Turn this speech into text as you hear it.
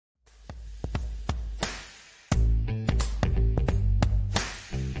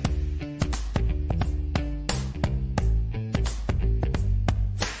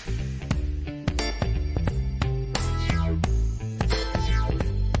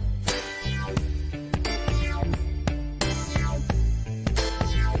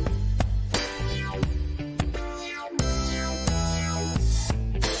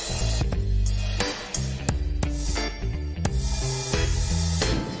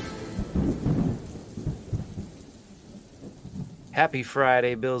Happy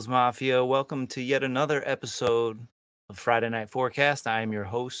Friday, Bills Mafia. Welcome to yet another episode of Friday Night Forecast. I am your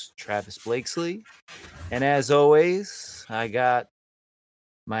host, Travis Blakesley. And as always, I got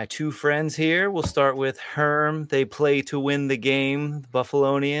my two friends here. We'll start with Herm. They play to win the game, the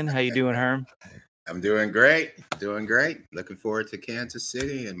Buffalonian. How you doing, Herm? I'm doing great. Looking forward to Kansas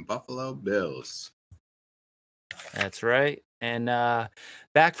City and Buffalo Bills. That's right. And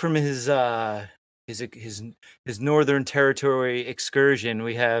back from his Northern Territory excursion,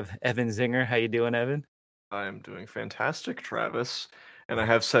 we have Evan Zinger. How you doing, Evan? I am doing fantastic, Travis. And I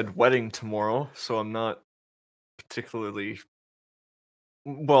have said wedding tomorrow, so I'm not particularly...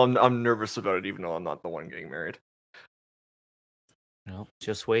 Well, I'm nervous about it, even though I'm not the one getting married. No,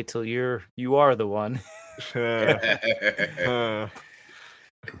 just wait till you are the one.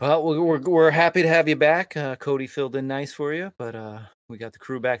 Well, we're happy to have you back. Cody filled in nice for you, but we got the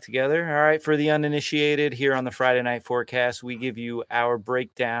crew back together. All right, for the uninitiated, here on the Friday Night Forecast, we give you our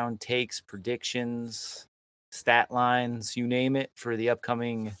breakdown, takes, predictions, stat lines, you name it, for the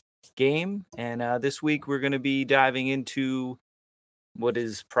upcoming game. And this week, we're going to be diving into what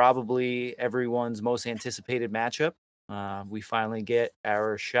is probably everyone's most anticipated matchup. We finally get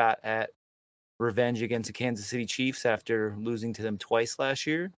our shot at revenge against the Kansas City Chiefs after losing to them twice last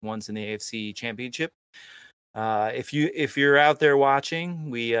year, once in the AFC Championship. If you're out there watching,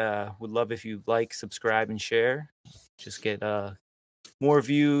 we would love if you like, subscribe, and share. Just get more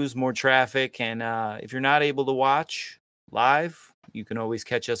views, more traffic, and if you're not able to watch live, you can always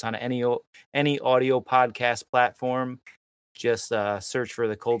catch us on any audio podcast platform. Just search for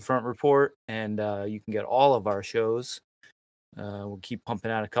the Cold Front Report, and you can get all of our shows. We'll keep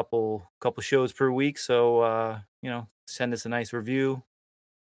pumping out a couple shows per week, so send us a nice review.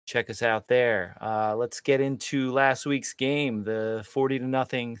 Check us out there. Let's get into last week's game, the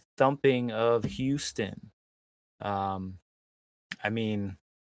 40-0 thumping of Houston. I mean,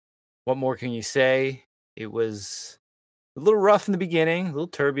 what more can you say? It was a little rough in the beginning, a little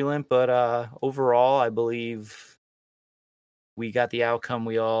turbulent, but overall, I believe we got the outcome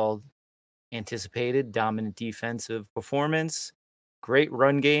we all anticipated. Dominant defensive performance, great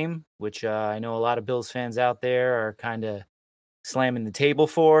run game, which I know a lot of Bills fans out there are kind of slamming the table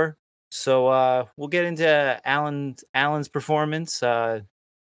for. So we'll get into Allen's performance. How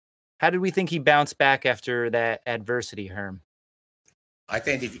did we think he bounced back after that adversity, Herm? I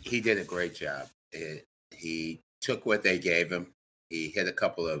think he did a great job. He took what they gave him. He hit a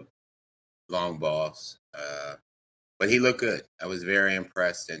couple of long balls, but he looked good. I was very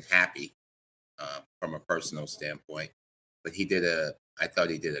impressed and happy from a personal standpoint. But I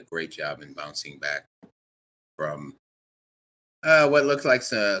thought he did a great job in bouncing back from what looked like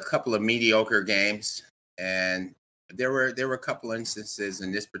a couple of mediocre games. And there were a couple instances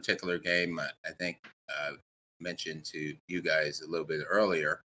in this particular game. I think mentioned to you guys a little bit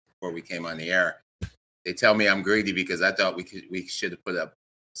earlier before we came on the air. They tell me I'm greedy because I thought we should have put up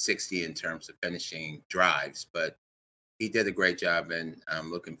 60 in terms of finishing drives, but he did a great job, and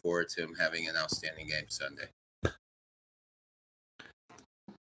I'm looking forward to him having an outstanding game Sunday.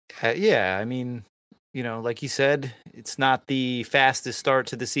 Yeah, I mean, like you said, it's not the fastest start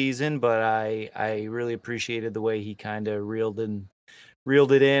to the season, but I really appreciated the way he kind of reeled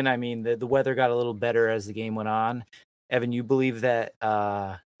it in. I mean, the weather got a little better as the game went on. Evan, you believe that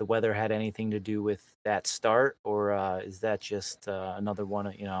the weather had anything to do with that start, or is that just another one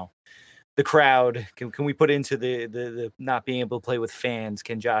of, the crowd? Can we put into the not being able to play with fans?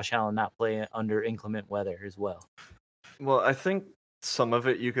 Can Josh Allen not play under inclement weather as well? Well, I think some of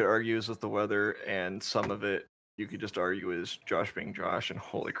it you could argue is with the weather, and some of it you could just argue is Josh being Josh. And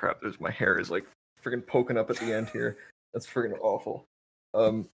holy crap, my hair is like freaking poking up at the end here. That's freaking awful.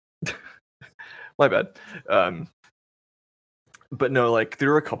 My bad. But no, like there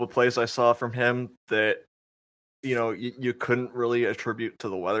were a couple plays I saw from him that you couldn't really attribute to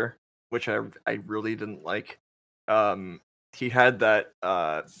the weather, which I really didn't like. He had that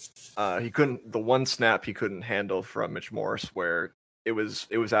the one snap he couldn't handle from Mitch Morse, where it was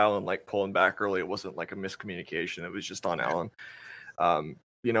Allen like pulling back early. It wasn't like a miscommunication. It was just on Allen.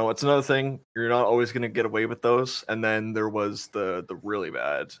 It's another thing. You're not always going to get away with those. And then there was the really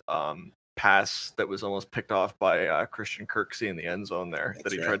bad pass that was almost picked off by Christian Kirksey in the end zone there.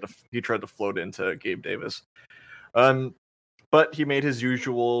 That's that he tried to float into Gabe Davis. But he made his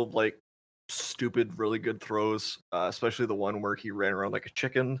usual like stupid, really good throws, especially the one where he ran around like a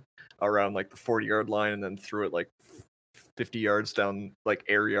chicken around like the 40-yard line and then threw it like 50 yards down, like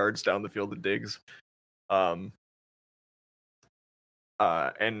air yards down the field to Diggs. And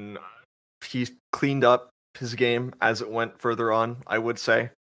he cleaned up his game as it went further on, I would say.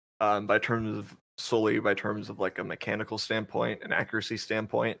 By terms of solely by terms of like a mechanical standpoint, an accuracy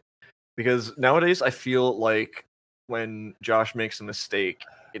standpoint. Because nowadays I feel like when Josh makes a mistake,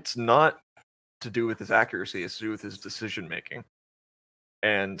 it's not to do with his accuracy, it's to do with his decision making.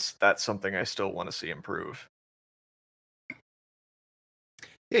 And that's something I still want to see improve.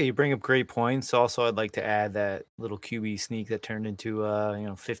 Yeah, you bring up great points. Also, I'd like to add that little QB sneak that turned into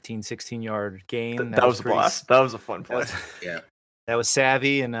a 15, 16-yard gain. That was a blast. That was a fun play. Yeah. That was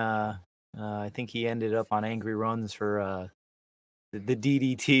savvy, and I think he ended up on angry runs for the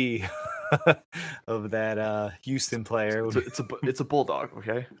DDT of that Houston player. It's a bulldog,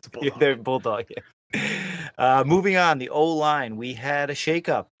 okay? It's a bulldog. Yeah, they're bulldog. Yeah. Moving on, the O-line, we had a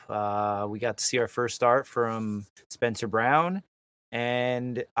shakeup. We got to see our first start from Spencer Brown,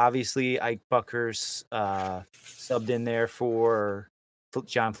 and obviously Ike Buckhurst subbed in there for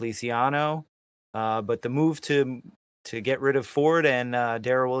John Feliciano. But the move to get rid of Ford and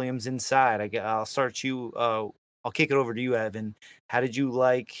Darrell Williams inside, I'll start you. I'll kick it over to you, Evan. How did you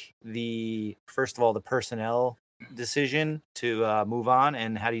like first of all, the personnel decision to move on,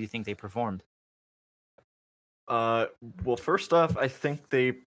 and how do you think they performed? Well, first off, I think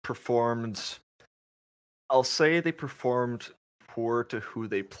they performed. I'll say they performed poor to who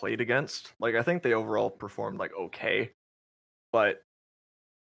they played against. Like, I think they overall performed like okay, but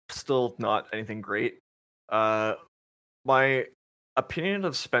still not anything great. My opinion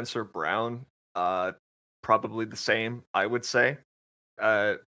of Spencer Brown, probably the same, I would say.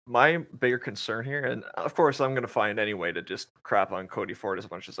 My bigger concern here, and of course I'm going to find any way to just crap on Cody Ford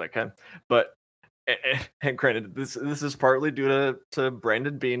as much as I can, but and granted, this is partly due to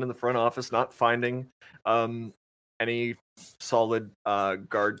Brandon Beane in the front office not finding any solid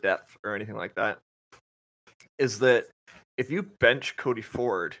guard depth or anything like that, is that if you bench Cody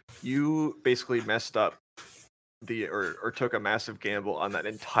Ford, you basically messed up or took a massive gamble on that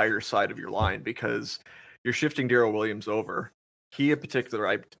entire side of your line, because you're shifting Darrell Williams over. He in particular,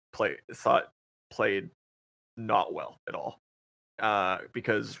 I thought played not well at all.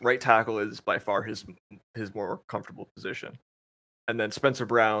 Because right tackle is by far his more comfortable position. And then Spencer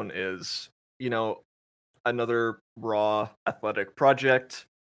Brown is, another raw athletic project.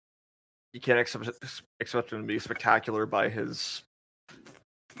 You can't expect him to be spectacular by his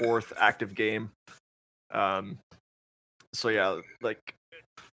fourth active game. So yeah, like,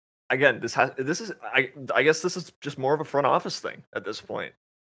 again, I guess this is just more of a front office thing at this point.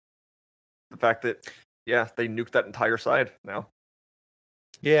 The fact that, yeah, they nuked that entire side now.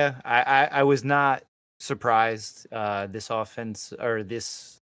 Yeah, I was not surprised. This offense, or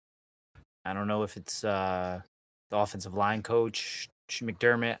this, I don't know if it's the offensive line coach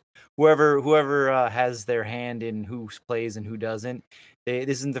McDermott, whoever has their hand in who plays and who doesn't.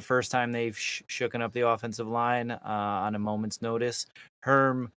 This isn't the first time they've shooken up the offensive line on a moment's notice.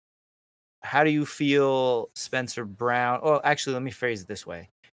 Herm, how do you feel Spencer Brown? Oh, actually, let me phrase it this way.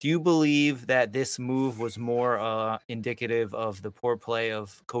 Do you believe that this move was more indicative of the poor play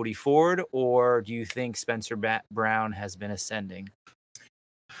of Cody Ford, or do you think Spencer Brown has been ascending?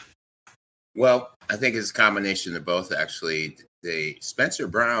 Well, I think it's a combination of both, actually. The Spencer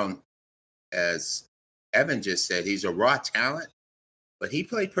Brown, as Evan just said, he's a raw talent, but he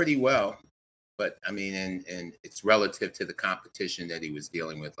played pretty well. But I mean, and it's relative to the competition that he was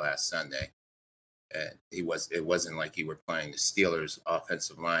dealing with last Sunday. It wasn't like he were playing the Steelers'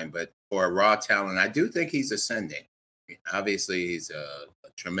 offensive line, but for a raw talent, I do think he's ascending. Obviously, he's a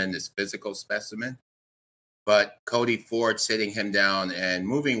tremendous physical specimen, but Cody Ford sitting him down and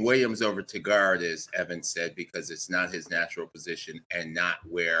moving Williams over to guard, as Evan said, because it's not his natural position and not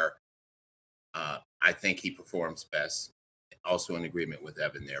where I think he performs best. Also in agreement with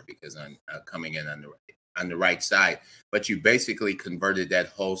Evan there, because I'm coming in on the right side, but you basically converted that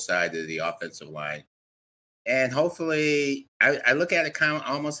whole side of the offensive line. And hopefully, I look at it kind of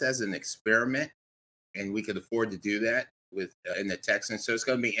almost as an experiment, and we could afford to do that with in the Texans. So it's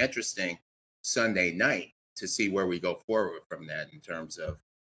going to be interesting Sunday night to see where we go forward from that in terms of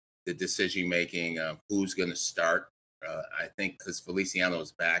the decision making, who's going to start. I think because Feliciano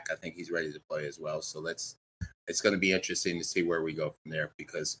is back, I think he's ready to play as well. So it's going to be interesting to see where we go from there,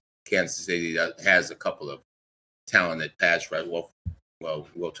 because Kansas City has a couple of talented pass rush. Well,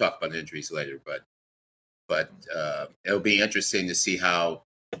 we'll talk about injuries later, but it'll be interesting to see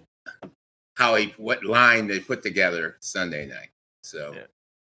what line they put together Sunday night. So yeah.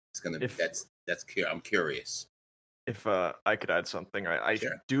 It's gonna be I'm curious. If I could add something, I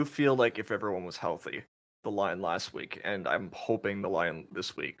sure. do feel like if everyone was healthy, the line last week, and I'm hoping the line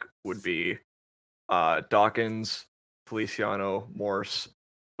this week would be Dawkins, Feliciano, Morse,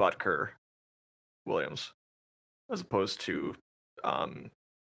 Butker, Williams, as opposed to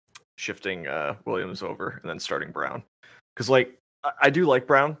shifting Williams over and then starting Brown. Because like I do like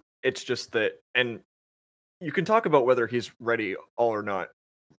Brown. It's just that, and you can talk about whether he's ready all or not.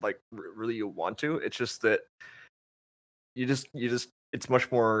 Like really, you want to. It's just that you just it's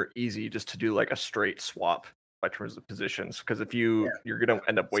much more easy just to do like a straight swap by terms of positions. Because if you're gonna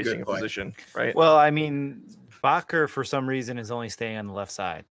end up wasting a position, right? Well, I mean, Bakker for some reason is only staying on the left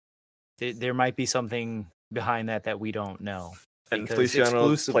side. There might be something behind that we don't know. And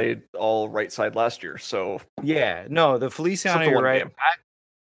Feliciano played all right side last year, so yeah, no, the Feliciano, you're right.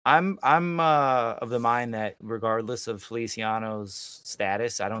 I'm of the mind that regardless of Feliciano's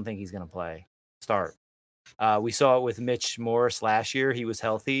status, I don't think he's going to start. We saw it with Mitch Morris last year. He was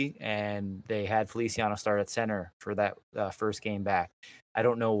healthy, and they had Feliciano start at center for that first game back. I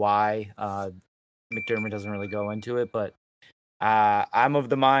don't know why McDermott doesn't really go into it, but I'm of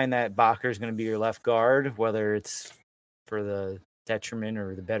the mind that Bakker is going to be your left guard, whether it's for the detriment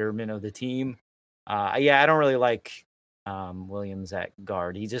or the betterment of the team. I don't really like Williams at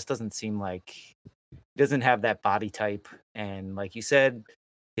guard. He just doesn't seem like he doesn't have that body type, and like you said,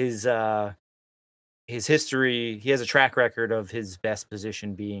 his history, he has a track record of his best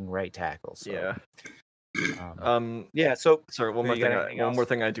position being right tackle. So. Yeah. So sorry, one more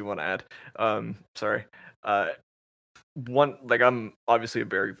thing I do want to add. Sorry. One, like, I'm obviously a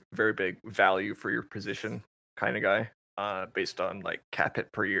very, very big value for your position kind of guy, based on like cap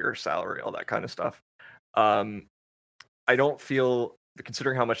hit per year, salary, all that kind of stuff. I don't feel,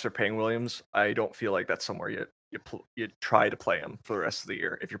 considering how much they're paying Williams, I don't feel like that's somewhere you try to play him for the rest of the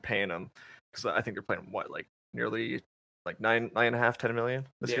year if you're paying him, because I think they're playing him like nearly like 10 million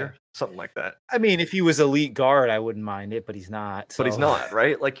this year, something like that. I mean, if he was elite guard, I wouldn't mind it, but he's not. So. But he's not,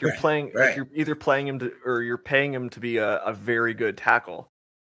 right? Like you're playing, like you're either playing him to, or you're paying him to be a very good tackle.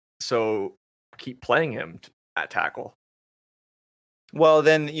 So keep playing him at tackle. Well,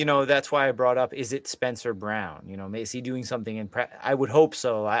 then, that's why I brought up, is it Spencer Brown? Is he doing something I would hope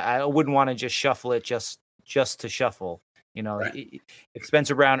so. I wouldn't want to just shuffle it just to shuffle. If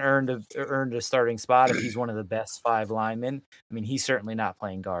Spencer Brown earned a starting spot, if he's one of the best 5 linemen, I mean, he's certainly not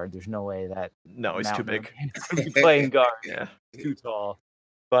playing guard. There's no way that. No, he's too big. Playing guard. Yeah, he's too tall.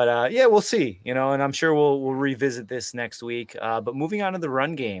 But we'll see. And I'm sure we'll revisit this next week. But moving on to the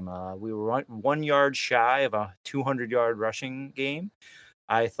run game, we were 1 yard shy of a 200-yard rushing game.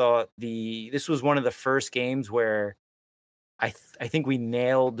 I thought this was one of the first games where I think we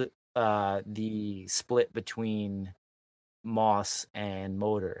nailed the split between Moss and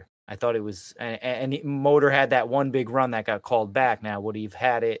Motor. I thought it was, and Motor had that one big run that got called back. Now, would he have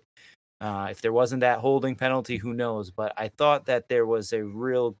had it if there wasn't that holding penalty? Who knows? But I thought that there was a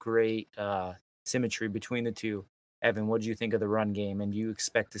real great symmetry between the two. Evan, what did you think of the run game, and do you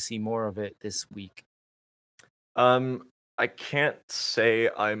expect to see more of it this week? I can't say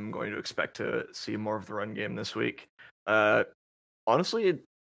I'm going to expect to see more of the run game this week. Honestly,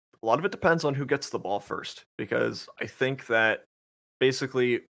 a lot of it depends on who gets the ball first, because I think that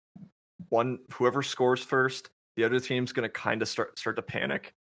basically whoever scores first, the other team's going to kind of start to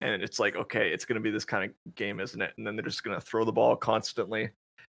panic, and it's like, okay, it's going to be this kind of game, isn't it? And then they're just going to throw the ball constantly,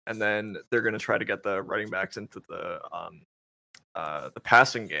 and then they're going to try to get the running backs into the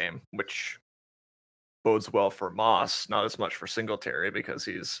passing game, which bodes well for Moss, not as much for Singletary, because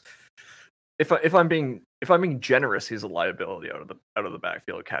he's, if I'm being generous, he's a liability out of the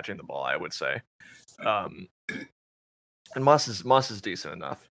backfield catching the ball, I would say. And Moss is decent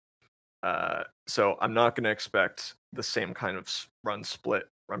enough. So I'm not going to expect the same kind of run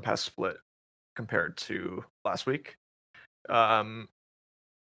pass split compared to last week.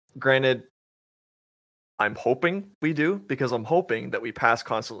 Granted, I'm hoping we do, because I'm hoping that we pass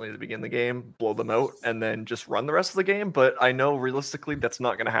constantly to begin the game, blow them out, and then just run the rest of the game. But I know realistically that's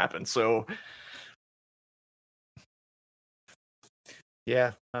not going to happen. So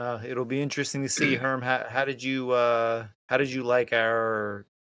yeah, it'll be interesting to see. Herm, how did you like our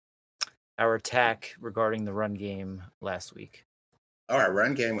attack regarding the run game last week? Our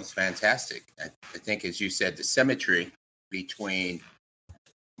run game was fantastic. I think, as you said, the symmetry between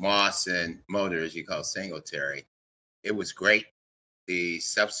Moss and Motor, as you call Singletary, it was great. The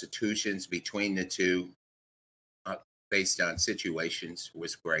substitutions between the two based on situations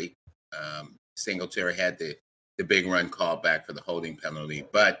was great. Singletary had the big run called back for the holding penalty,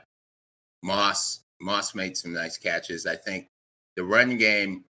 but Moss made some nice catches. I think the run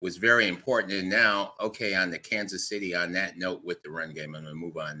game was very important. And now, okay, on the Kansas City, on that note with the run game, I'm going to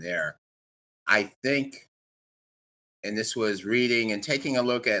move on there. I think, and this was reading and taking a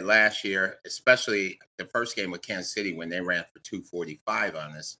look at last year, especially the first game with Kansas City when they ran for 245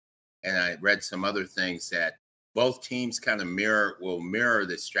 on us. And I read some other things that both teams kind of will mirror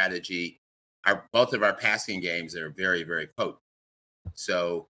the strategy. Both of our passing games are very, very potent.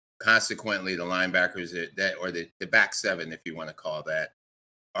 So consequently, the linebackers or the back seven, if you want to call that,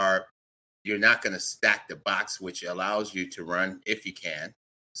 you're not going to stack the box, which allows you to run if you can.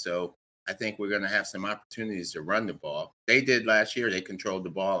 So I think we're going to have some opportunities to run the ball. They did last year. They controlled the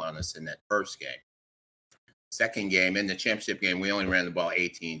ball on us in that first game. Second game, in the championship game, we only ran the ball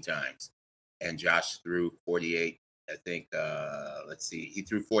 18 times. And Josh threw 48, I think. He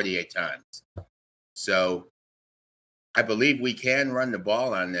threw 48 times. So I believe we can run the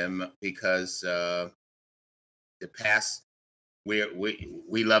ball on them because the pass, we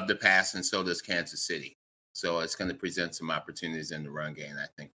love the pass, and so does Kansas City. So it's going to present some opportunities in the run game, I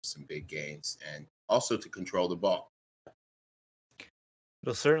think, for some big gains, and also to control the ball.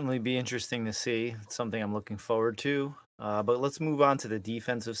 It'll certainly be interesting to see. It's something I'm looking forward to. But let's move on to the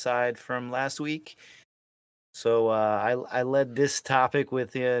defensive side from last week. So I led this topic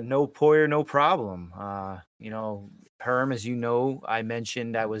with no Poyer, no problem. Herm, as you know, I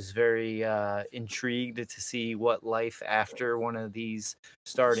mentioned I was very intrigued to see what life after one of these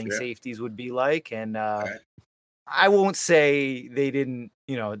starting safeties would be like. And I won't say they didn't,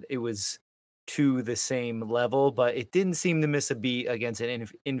 it was to the same level, but it didn't seem to miss a beat against an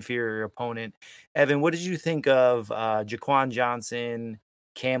inferior opponent. Evan, what did you think of Jaquan Johnson,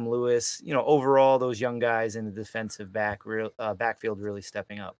 Cam Lewis, overall those young guys in the defensive backfield really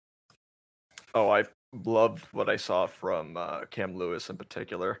stepping up? Oh, I loved what I saw from Cam Lewis in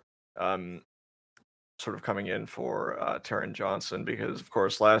particular, sort of coming in for Taron Johnson, because of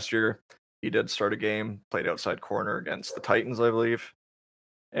course last year he did start a game, played outside corner against the Titans, I believe,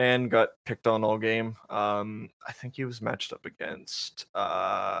 and got picked on all game. I think he was matched up against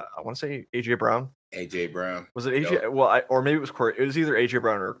I want to say AJ Brown. AJ Brown. Was it AJ? Nope. Well, or maybe it was Corey. It was either AJ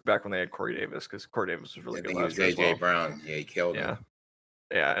Brown or back when they had Corey Davis, because Corey Davis was really good last year. I think it was AJ Brown. Yeah, he killed him.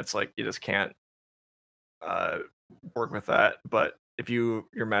 Yeah, it's like you just can't work with that. But if you're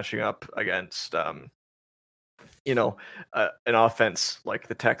matching up against an offense like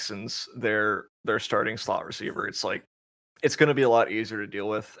the Texans, their starting slot receiver, it's like it's going to be a lot easier to deal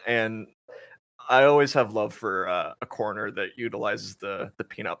with. And I always have love for a corner that utilizes the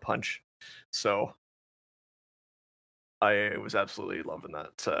peanut punch. So I was absolutely loving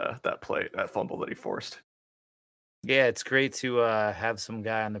that play, that fumble that he forced. Yeah, it's great to have some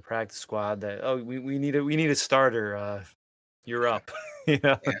guy on the practice squad that we need a starter. You're up.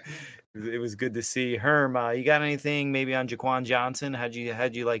 Yeah. It was good to see. Herm, you got anything maybe on Jaquan Johnson? How'd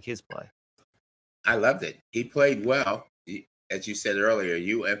you like his play? I loved it. He played well. As you said earlier,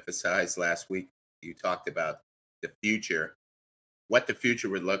 you emphasized last week, you talked about the future, what the future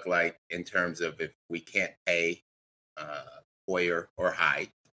would look like in terms of if we can't pay Poyer or Hyde.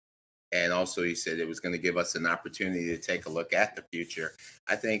 And also you said it was going to give us an opportunity to take a look at the future.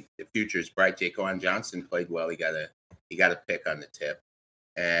 I think the future is bright. Jaquan Johnson played well. He got a pick on the tip.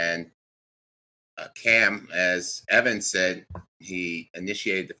 And Cam, as Evan said, he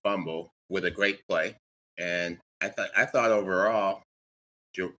initiated the fumble with a great play. And I thought overall,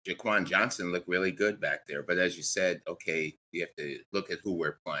 Jaquan Johnson looked really good back there. But as you said, okay, you have to look at who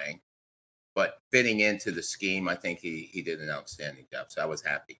we're playing. But fitting into the scheme, I think he did an outstanding job. So I was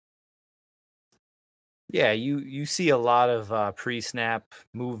happy. Yeah, you see a lot of pre-snap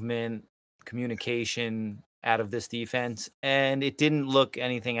movement, communication out of this defense, and it didn't look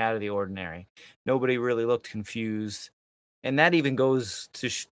anything out of the ordinary. Nobody really looked confused. And that even goes to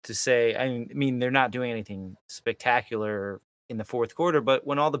say, I mean, they're not doing anything spectacular in the fourth quarter, but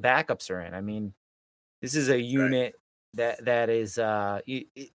when all the backups are in, I mean, this is a unit that is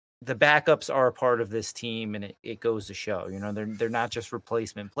the backups are a part of this team, and it goes to show. They're not just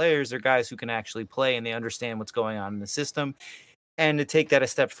replacement players; they're guys who can actually play and they understand what's going on in the system. And to take that a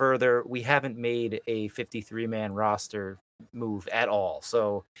step further, we haven't made a 53-man roster move at all,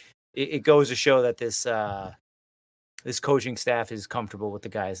 so it goes to show that this coaching staff is comfortable with the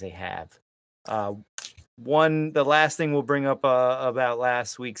guys they have. The last thing we'll bring up about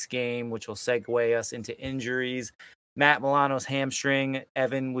last week's game, which will segue us into injuries. Matt Milano's hamstring.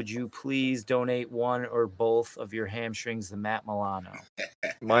 Evan, would you please donate one or both of your hamstrings to Matt Milano?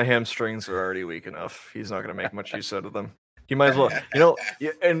 My hamstrings are already weak enough. He's not going to make much use out of them. He might as well,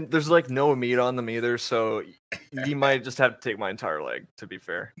 and there's like no meat on them either, so he might just have to take my entire leg, to be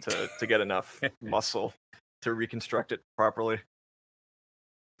fair, to get enough muscle to reconstruct it properly.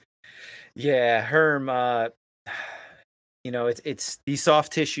 Yeah, Herm, it's the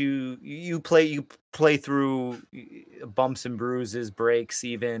soft tissue. You play through bumps and bruises, breaks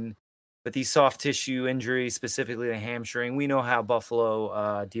even, but these soft tissue injuries, specifically the hamstring, we know how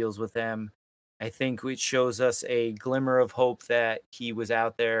Buffalo deals with them. I think it shows us a glimmer of hope that he was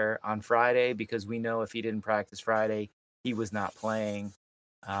out there on Friday, because we know if he didn't practice Friday, he was not playing.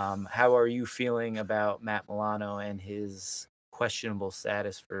 How are you feeling about Matt Milano and his questionable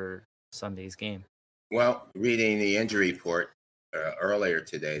status for Sunday's game? Well, reading the injury report earlier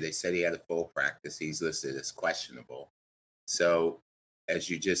today, they said he had a full practice. He's listed as questionable. So,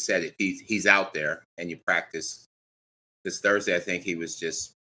 as you just said, if he's out there and you practice this Thursday, I think he was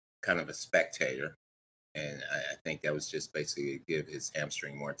just kind of a spectator, and I think that was just basically to give his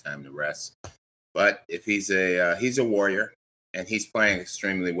hamstring more time to rest. But if he's a warrior and he's playing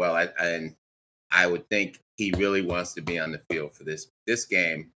extremely well, and I would think he really wants to be on the field for this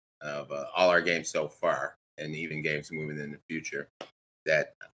game of all our games so far, and even games moving in the future.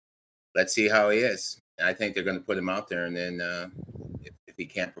 That let's see how he is. I think they're going to put him out there, and then if he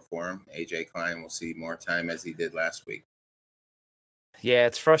can't perform, AJ Klein will see more time as he did last week. Yeah,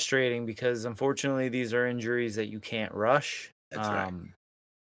 it's frustrating because unfortunately these are injuries that you can't rush. That's right.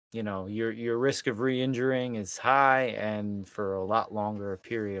 You know, your risk of re-injuring is high and for a lot longer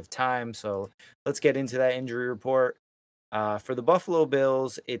period of time. So let's get into that injury report. For the Buffalo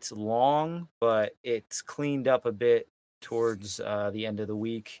Bills, it's long, but it's cleaned up a bit towards the end of the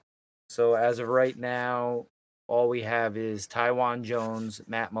week. So as of right now, all we have is Taiwan Jones,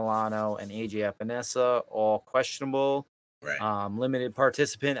 Matt Milano, and AJ Epinesa, all questionable. Right. Limited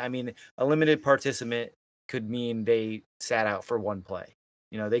participant. I mean, a limited participant could mean they sat out for one play.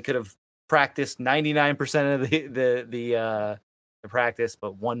 You know, they could have practiced 99% of the practice,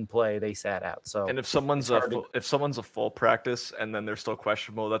 but one play they sat out. So, and if someone's a full practice and then they're still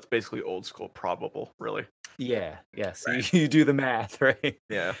questionable, that's basically old school probable, really. Yeah. Yes. Right. You do the math, right?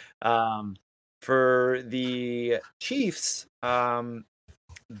 Yeah. For the Chiefs,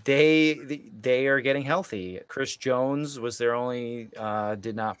 they are getting healthy. Chris Jones was their only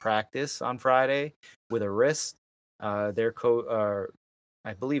did not practice on Friday with a wrist. Their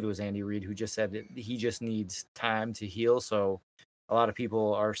I believe it was Andy Reid who just said that he just needs time to heal. So a lot of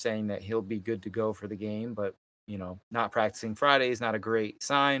people are saying that he'll be good to go for the game, but you know, not practicing Friday is not a great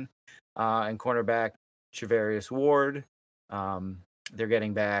sign. And cornerback Charvarius Ward. They're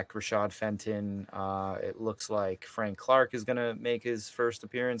getting back Rashad Fenton. It looks like Frank Clark is going to make his first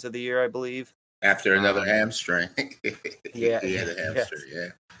appearance of the year, I believe. After another hamstring. Yeah. He had a hamstring,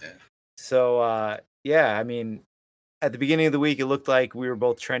 yes. Yeah. So, yeah, I mean, at the beginning of the week, it looked like we were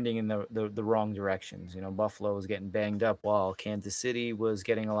both trending in the wrong directions. You know, Buffalo was getting banged up while Kansas City was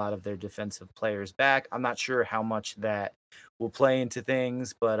getting a lot of their defensive players back. I'm not sure how much that will play into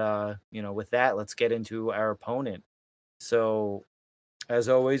things, but, you know, with that, let's get into our opponent. So, as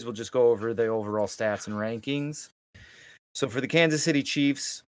always, we'll just go over the overall stats and rankings. So for the Kansas City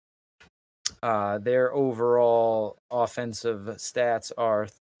Chiefs, their overall offensive stats are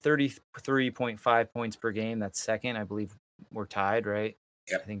 33.5 points per game. That's second. I believe we're tied, right?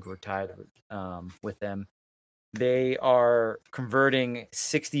 Yep. I think we're tied with them. They are converting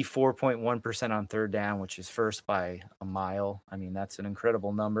 64.1% on third down, which is first by a mile. I mean, that's an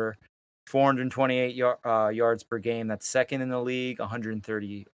incredible number. 428 yards per game. That's second in the league.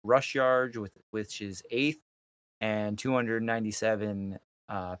 130 rush yards, which is eighth, and 297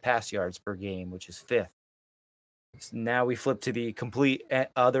 pass yards per game, which is fifth. So now we flip to the complete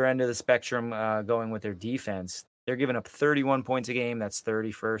other end of the spectrum, going with their defense. They're giving up 31 points a game. That's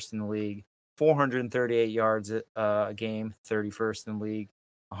 31st in the league. 438 yards a game, 31st in the league.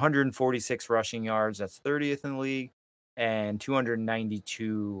 146 rushing yards. That's 30th in the league. And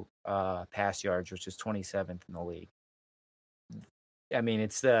 292 pass yards, which is 27th in the league. I mean,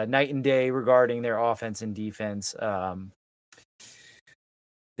 it's the night and day regarding their offense and defense.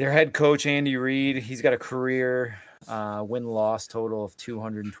 Their head coach, Andy Reid, he's got a career win-loss total of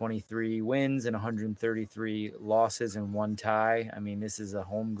 223 wins and 133 losses and one tie. I mean, this is a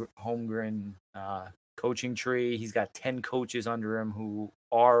homegrown coaching tree. He's got 10 coaches under him who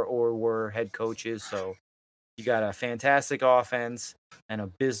are or were head coaches. So you got a fantastic offense, an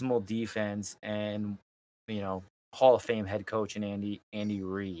abysmal defense, and, you know, Hall of Fame head coach and Andy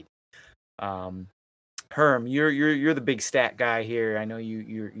Reid. Herm, you're the big stat guy here. I know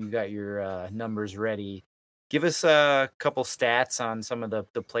you got your numbers ready. Give us a couple stats on some of the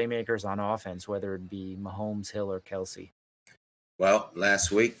playmakers on offense, whether it be Mahomes, Hill, or Kelsey. Well,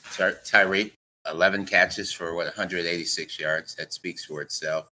 last week, Tyreek, 11 catches for 186 yards. That speaks for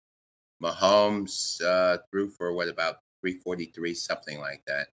itself. Mahomes threw for about 343, something like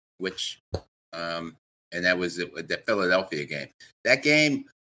that, which, and that was the Philadelphia game. That game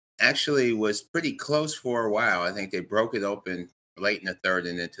actually was pretty close for a while. I think they broke it open late in the third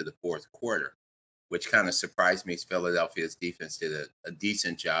and into the fourth quarter, which kind of surprised me. Philadelphia's defense did a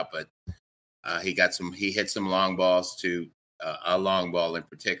decent job, but He hit some long balls to a long ball in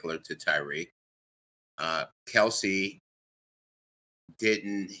particular to Tyreek. Kelce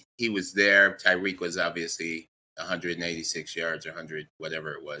didn't. He was there. Tyreek was obviously 186 yards or 100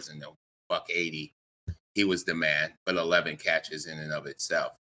 whatever it was, and the buck 80. He was the man, but 11 catches in and of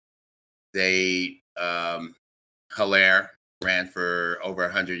itself. Hilaire ran for over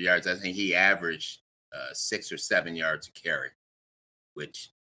 100 yards. I think he averaged 6 or 7 yards a carry, which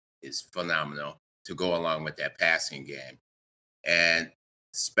is phenomenal to go along with that passing game. And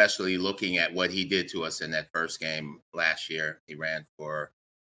especially looking at what he did to us in that first game last year, he ran for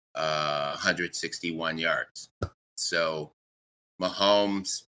 161 yards. So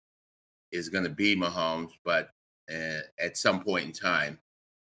Mahomes is going to be Mahomes, but at some point in time.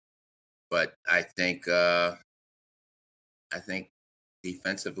 But I think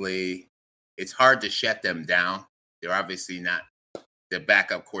defensively, it's hard to shut them down. They're obviously not the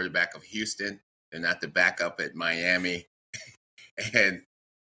backup quarterback of Houston. They're not the backup at Miami,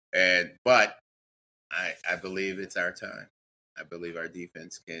 but I believe it's our time. I believe our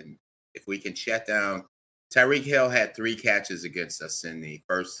defense can, if we can shut down. Tyreek Hill had 3 catches against us in the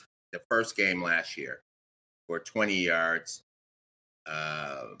first game last year for 20 yards.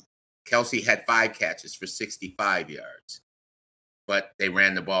 Kelce had 5 catches for 65 yards, but they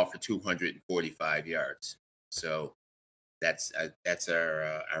ran the ball for 245 yards. So that's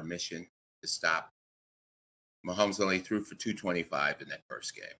our mission, to stop. Mahomes only threw for 225 in that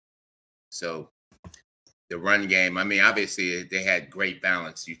first game. So the run game, I mean, obviously they had great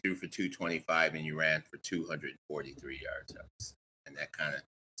balance. You threw for 225 and you ran for 243 yards. And that kind of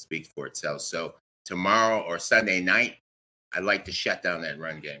speaks for itself. So tomorrow or Sunday night, I'd like to shut down that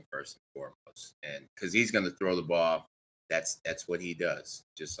run game first and foremost. And because he's going to throw the ball, that's what he does,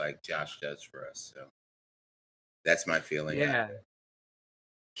 just like Josh does for us. So that's my feeling. Yeah.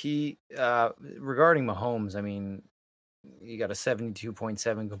 He regarding Mahomes, I mean, you got a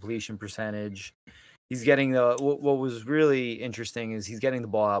 72.7 completion percentage. He's getting what was really interesting is he's getting the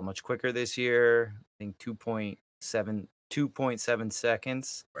ball out much quicker this year. I think 2.7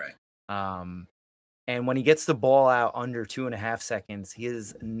 seconds. Right. And when he gets the ball out under 2.5 seconds, he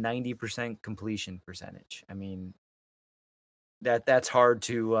is 90% completion percentage. I mean, that's hard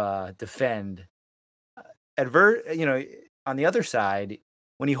to defend. On the other side,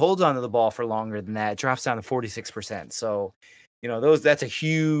 when he holds onto the ball for longer than that, it drops down to 46%. So, that's a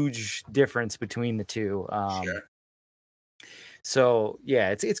huge difference between the two. Sure. So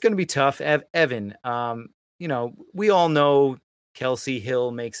yeah, it's going to be tough. Evan, we all know Kelce Hill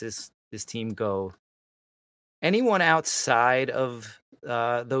makes this team go. Anyone outside of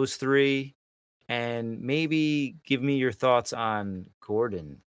those 3, and maybe give me your thoughts on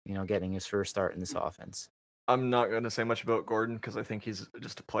Gordon, getting his first start in this offense. I'm not going to say much about Gordon because I think he's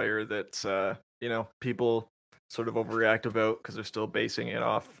just a player that, people sort of overreact about because they're still basing it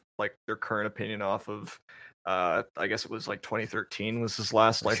off, like, their current opinion off of, I guess it was like 2013 was his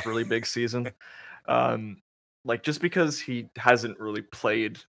last, like, really big season. Just because he hasn't really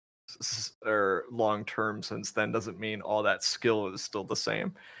played or long term since then doesn't mean all that skill is still the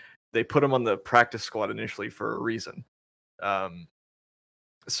same. They put him on the practice squad initially for a reason.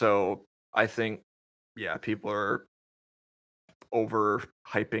 So I think, people are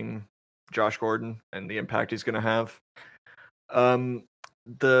overhyping Josh Gordon and the impact he's going to have.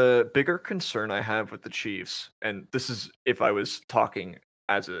 The bigger concern I have with the Chiefs, and this is if I was talking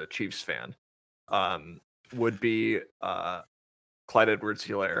as a Chiefs fan, would be Clyde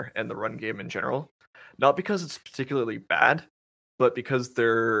Edwards-Helaire and the run game in general. Not because it's particularly bad, but because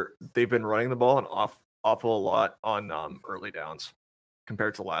they've been running the ball an awful lot on early downs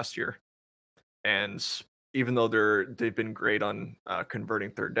compared to last year. And even though they've been great on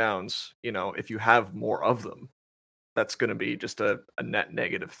converting third downs, if you have more of them, that's going to be just a net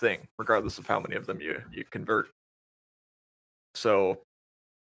negative thing, regardless of how many of them you convert. So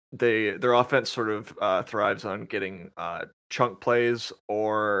their offense sort of thrives on getting chunk plays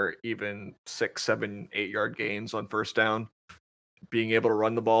or even 6, 7, 8-yard gains on first down, being able to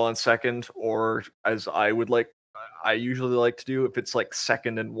run the ball on second, or as I usually like to do, if it's like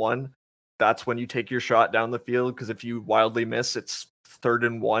 2nd and 1, that's when you take your shot down the field, because if you wildly miss, it's 3rd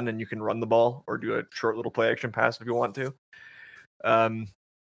and 1 and you can run the ball or do a short little play action pass if you want to. By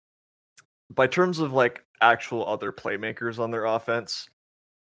terms of like actual other playmakers on their offense,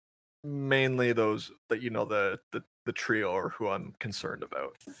 mainly those that the trio are who I'm concerned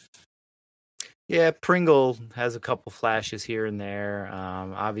about. Yeah, Pringle has a couple flashes here and there.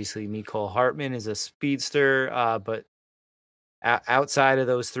 Obviously, Mecole Hardman is a speedster, but outside of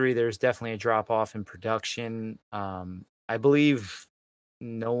those 3, there's definitely a drop off in production. I believe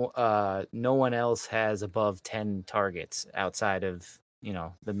no one else has above 10 targets outside of,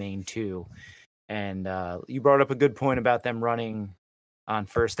 the main two. And you brought up a good point about them running on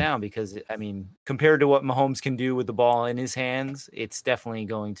first down, because I mean, compared to what Mahomes can do with the ball in his hands, it's definitely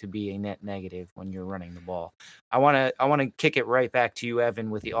going to be a net negative when you're running the ball. I want to kick it right back to you, Evan,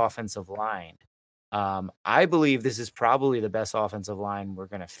 with the offensive line. I believe this is probably the best offensive line we're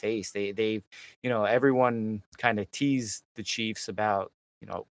going to face. They've, everyone kind of teased the Chiefs about,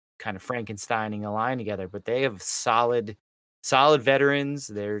 kind of Frankensteining a line together, but they have solid veterans.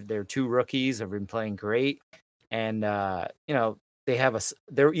 Their two rookies have been playing great, and they have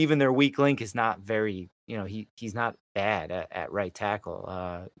their weak link is not very, he's not bad at right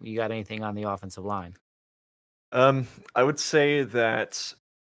tackle. You got anything on the offensive line? I would say that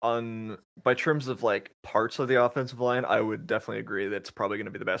by terms of like parts of the offensive line, I would definitely agree that it's probably going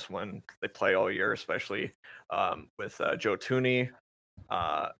to be the best one they play all year, especially with Joe Thuney,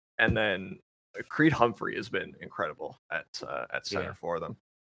 and then Creed Humphrey has been incredible at center for them.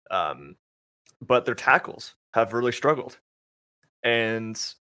 But their tackles have really struggled, and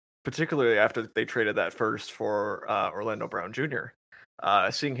particularly after they traded that first for Orlando Brown Jr.,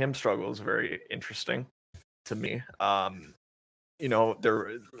 seeing him struggle is very interesting to me. I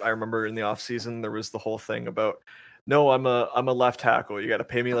remember in the offseason there was the whole thing about, no, I'm a left tackle. You got to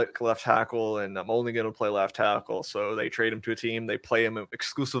pay me like a left tackle, and I'm only going to play left tackle. So they trade him to a team, they play him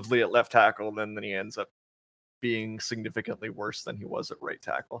exclusively at left tackle, and then he ends up being significantly worse than he was at right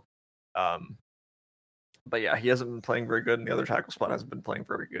tackle. But yeah, he hasn't been playing very good, and the other tackle spot hasn't been playing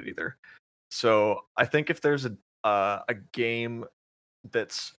very good either. So I think if there's a game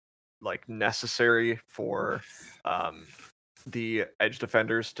that's like necessary for the edge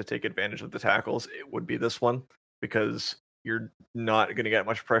defenders to take advantage of the tackles, it would be this one, because you're not going to get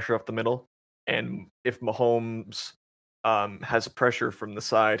much pressure up the middle. And if Mahomes has pressure from the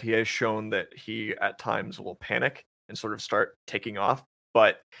side, he has shown that he at times will panic and sort of start taking off.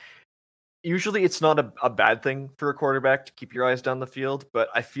 But usually it's not a bad thing for a quarterback to keep your eyes down the field, but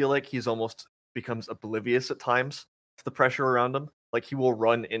I feel like he's almost becomes oblivious at times to the pressure around him. Like he will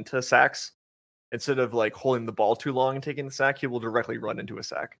run into sacks instead of like holding the ball too long and taking the sack. He will directly run into a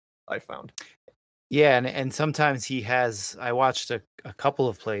sack, I found. Yeah, and sometimes I watched a couple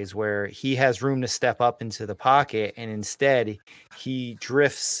of plays where he has room to step up into the pocket, and instead he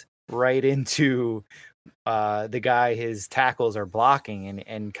drifts right into the guy his tackles are blocking,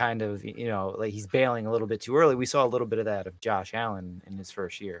 and kind of, like he's bailing a little bit too early. We saw a little bit of that of Josh Allen in his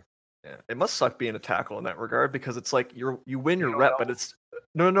first year. Yeah, it must suck being a tackle in that regard, because it's like you win your rep, but it's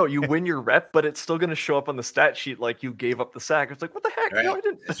you win your rep, but it's still going to show up on the stat sheet like you gave up the sack. It's like, what the heck? Right. No, I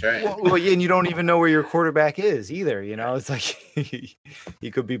didn't. That's right. Well, and you don't even know where your quarterback is either. It's like he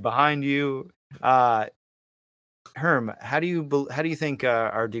could be behind you. Herm, how do you think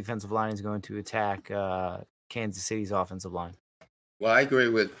our defensive line is going to attack Kansas City's offensive line? Well, I agree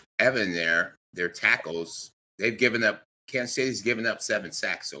with Evan there. Their tackles, Kansas City's given up 7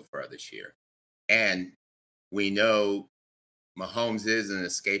 sacks so far this year. And we know Mahomes is an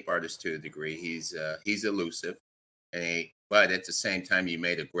escape artist to a degree. He's elusive. But at the same time, you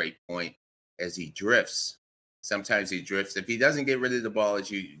made a great point. As he drifts, sometimes he drifts. If he doesn't get rid of the ball, as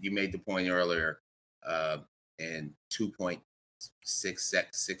you made the point earlier, in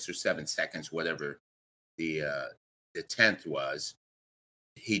 2.6 or 7 seconds, whatever the 10th was,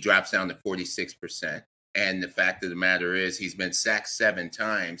 he drops down to 46%. And the fact of the matter is, he's been sacked 7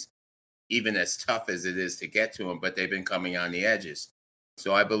 times, even as tough as it is to get to him, but they've been coming on the edges.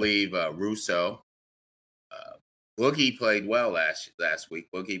 So I believe Russo, Boogie played well last week.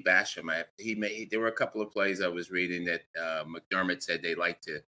 Boogie Basham, there were a couple of plays I was reading that McDermott said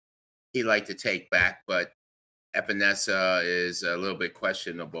he liked to take back, but Epinesa is a little bit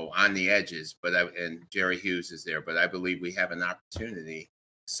questionable on the edges, and Jerry Hughes is there. But I believe we have an opportunity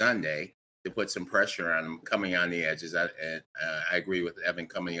Sunday to put some pressure on him coming on the edges. I agree with Evan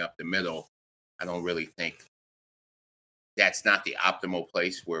coming up the middle. I don't really think that's not the optimal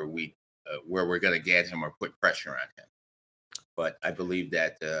place where we're going to get him or put pressure on him. But I believe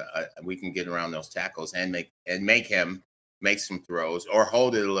that we can get around those tackles and make him make some throws or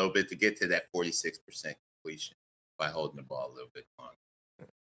hold it a little bit to get to that 46% completion by holding the ball a little bit longer.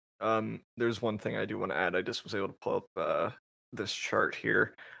 There's one thing I do want to add. I just was able to pull up this chart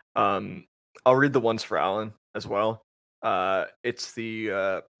here. I'll read the ones for Allen as well. It's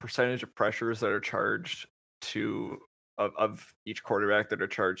the percentage of pressures that are charged of each quarterback that are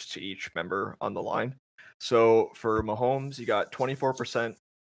charged to each member on the line. So for Mahomes, you got 24%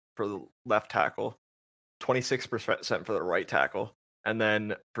 for the left tackle, 26% for the right tackle, and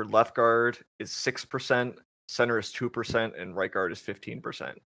then for left guard is 6%, center is 2%, and right guard is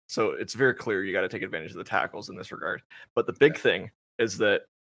 15%. So it's very clear you got to take advantage of the tackles in this regard. But the big thing is that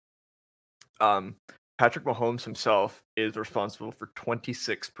Patrick Mahomes himself is responsible for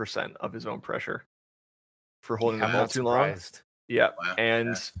 26% of his own pressure for holding the ball too long. Yeah, Wow.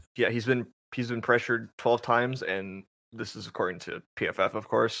 and he's been pressured 12 times, and this is according to PFF, of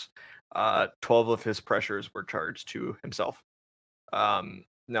course. 12 of his pressures were charged to himself.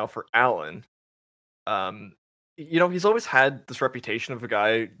 Now for Allen, he's always had this reputation of a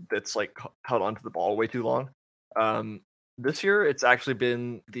guy that's like held onto the ball way too long. This year, it's actually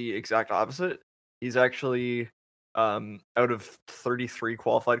been the exact opposite. He's actually out of 33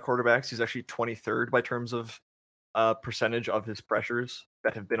 qualified quarterbacks, he's actually 23rd by terms of percentage of his pressures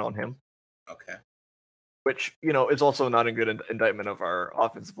that have been on him. Okay. Which, is also not a good indictment of our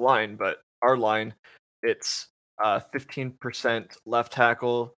offensive line, but our line, it's 15% left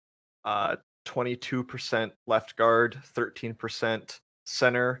tackle, 22% left guard, 13%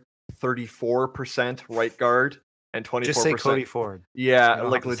 center, 34% right guard, and 24%. Just say Cody Ford. Yeah,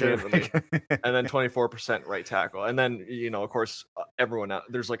 like legitimately. And then 24% right tackle. And then, of course, everyone else,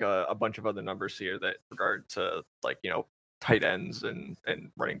 there's like a bunch of other numbers here that regard to like, tight ends and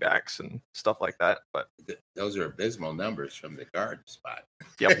running backs and stuff like that. But those are abysmal numbers from the guard spot.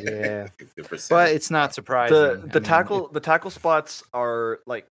 Yep. Yeah. But it's not surprising. The tackle spots are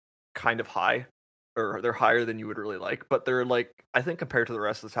like kind of high, or they're higher than you would really like, but they're like, I think compared to the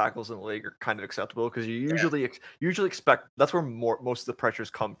rest of the tackles in the league are kind of acceptable, because you usually expect that's where most of the pressures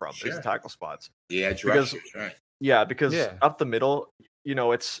come from, is the tackle spots. Yeah, because right. Yeah, because up the middle,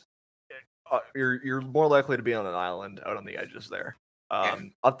 it's you're more likely to be on an island out on the edges there.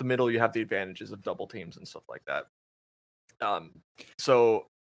 Up the middle, you have the advantages of double teams and stuff like that. So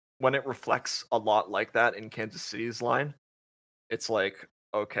when it reflects a lot like that in Kansas City's line, it's like,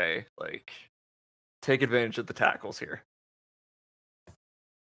 okay, like take advantage of the tackles here.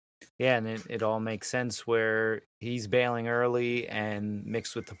 Yeah, and it all makes sense where he's bailing early and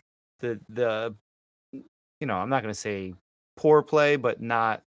mixed with the I'm not going to say poor play, but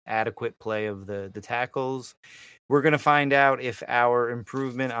not adequate play of the tackles. We're going to find out if our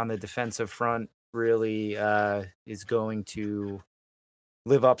improvement on the defensive front really is going to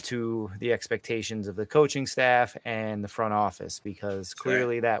live up to the expectations of the coaching staff and the front office, because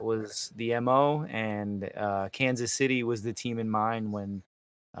clearly that was the MO, and Kansas City was the team in mind when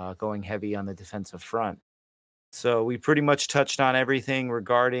going heavy on the defensive front. So we pretty much touched on everything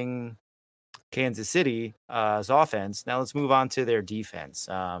regarding Kansas City's offense. Now let's move on to their defense.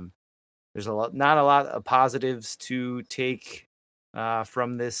 There's not a lot of positives to take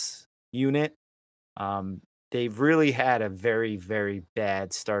from this unit. They've really had a very, very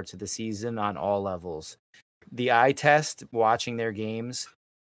bad start to the season on all levels. The eye test, watching their games,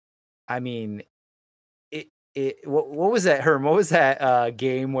 I mean, what was that, Herm? What was that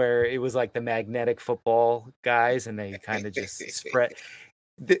game where it was like the magnetic football guys and they kind of just spread?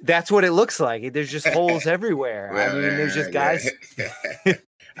 That's what it looks like. There's just holes everywhere. Well, I mean, there's just guys.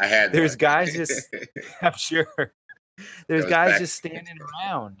 There's guys just. I'm sure. There's guys just standing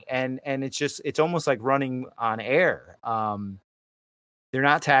around, and it's almost like running on air. They're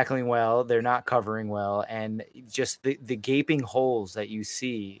not tackling well, they're not covering well, and just the gaping holes that you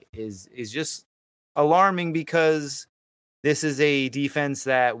see is just alarming, because this is a defense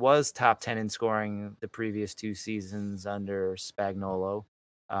that was top 10 in scoring the previous 2 seasons under Spagnuolo.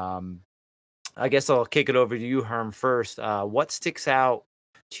 I guess I'll kick it over to you, Herm, first. What sticks out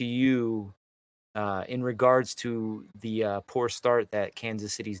to you in regards to the poor start that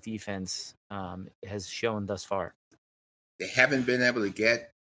Kansas City's defense has shown thus far? They haven't been able to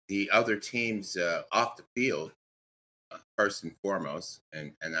get the other teams off the field, first and foremost.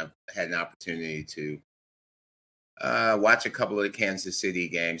 And I've had an opportunity to watch a couple of the Kansas City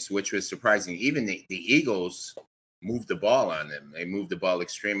games, which was surprising. Even the Eagles moved the ball on them. They moved the ball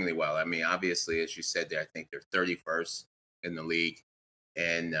extremely well. I mean, obviously, as you said there, I think they're 31st in the league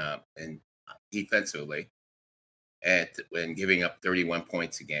and defensively, and giving up 31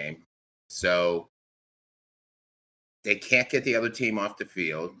 points a game. So they can't get the other team off the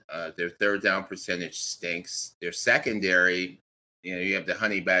field. Their third down percentage stinks. Their secondary, you have the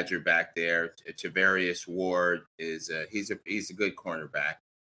Honey Badger back there. Tavarius Ward he's a good cornerback,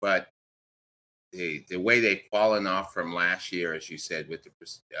 but the way they've fallen off from last year, as you said, with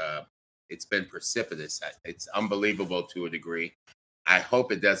it's been precipitous. It's unbelievable to a degree. I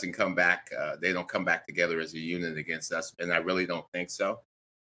hope it doesn't come back. They don't come back together as a unit against us, and I really don't think so,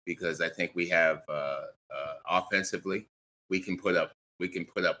 because I think we have offensively we can put up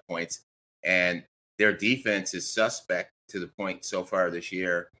points, and their defense is suspect to the point so far this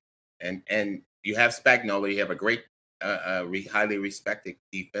year, and you have Spagnuolo, you have a great, highly respected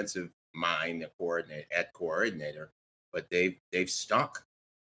defensive mind, coordinator, but they've stunk,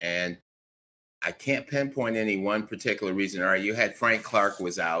 and I can't pinpoint any one particular reason. All right, you had Frank Clark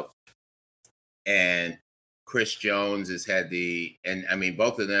was out, and Chris Jones has had and I mean,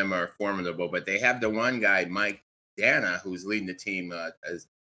 both of them are formidable, but they have the one guy, Mike Dana, who's leading the team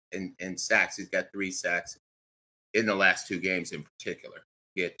in sacks. He's got 3 sacks in the last 2 games in particular.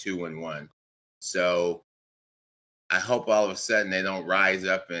 He had 2 and 1. So I hope all of a sudden they don't rise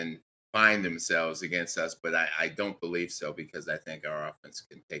up and find themselves against us, but I don't believe so, because I think our offense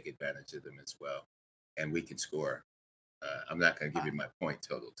can take advantage of them as well, and we can score. I'm not going to give you my point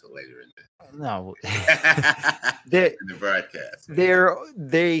total till later in No, the broadcast.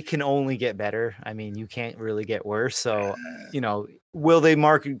 They can only get better. I mean, you can't really get worse. So, will they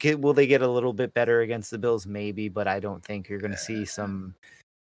get a little bit better against the Bills? Maybe, but I don't think you're going to see some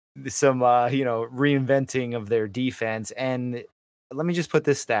reinventing of their defense. And let me just put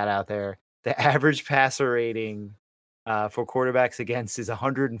this stat out there: the average passer rating for quarterbacks against is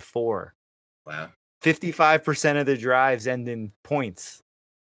 104. Wow. 55% of the drives end in points.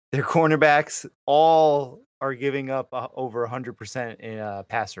 Their cornerbacks all are giving up over 100% in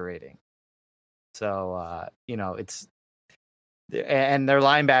passer rating. So, it's, and their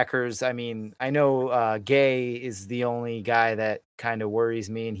linebackers. I mean, I know Gay is the only guy that kind of worries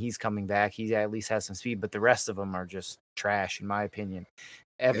me, and he's coming back. He at least has some speed, but the rest of them are just trash, in my opinion.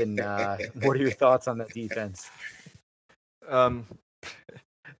 Evan, what are your thoughts on that defense?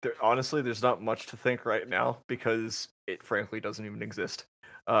 Honestly, there's not much to think right now, because it frankly doesn't even exist.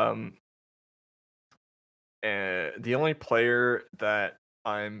 And the only player that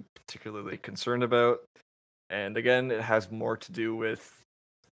I'm particularly concerned about, and again, it has more to do with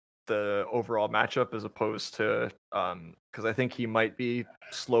the overall matchup as opposed to because I think he might be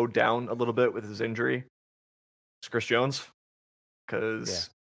slowed down a little bit with his injury. It's Chris Jones,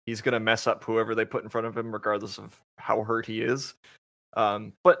 because he's going to mess up whoever they put in front of him, regardless of how hurt he is.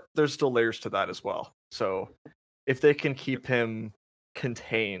 But there's still layers to that as well. So if they can keep him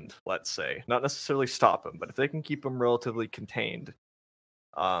contained, let's say, not necessarily stop him, but if they can keep him relatively contained,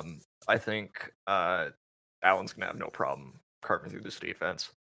 I think Allen's gonna have no problem carving through this defense.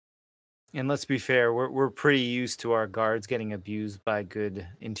 And let's be fair, we're pretty used to our guards getting abused by good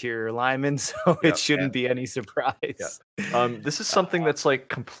interior linemen, so it shouldn't be any surprise. This is something that's like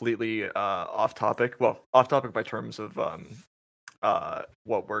completely off topic. Well, off topic by terms of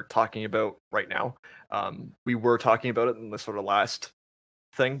what we're talking about right now. We were talking about it in the sort of last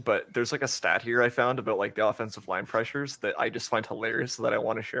thing, but there's like a stat here I found about like the offensive line pressures that I just find hilarious that I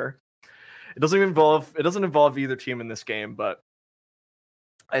want to share. It doesn't involve either team in this game, but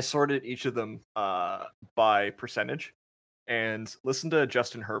I sorted each of them by percentage, and listen to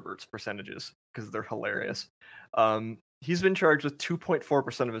Justin Herbert's percentages because they're hilarious. He's been charged with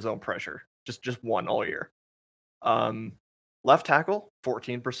 2.4% of his own pressure, just one all year. Left tackle,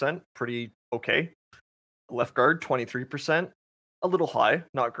 14%, pretty okay. Left guard, 23%, a little high,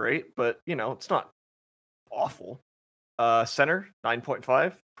 not great, but it's not awful. Center,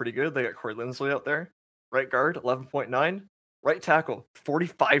 9.5, pretty good. They got Corey Linsley out there. Right guard, 11.9. Right tackle,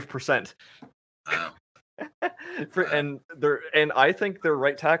 45%. Wow. And I think their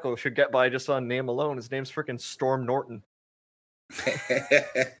right tackle should get by just on name alone. His name's freaking Storm Norton.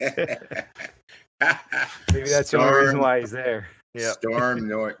 Maybe that's the only reason why he's there. Yeah, Storm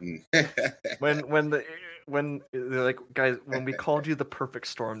Norton. when they're like, guys, when we called you the perfect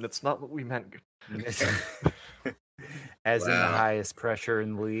storm, that's not what we meant. As in the highest pressure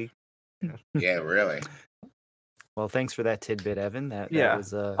in the league. Yeah, really. Well, thanks for that tidbit, Evan. That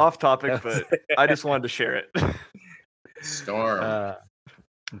was off topic, but I just wanted to share it. Storm.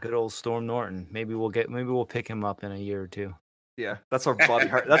 Good old Storm Norton. Maybe we'll pick him up in a year or two. Yeah, that's our Bobby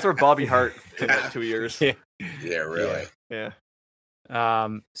Hart. That's our Bobby Hart in 2 years. Yeah, really. Yeah.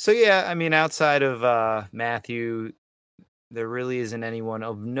 So yeah, I mean, outside of Matthew, there really isn't anyone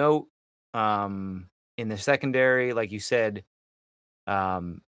of note. In the secondary, like you said,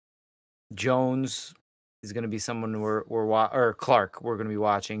 Jones is going to be someone or Clark we're going to be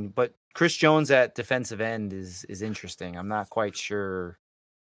watching, but Chris Jones at defensive end is interesting. I'm not quite sure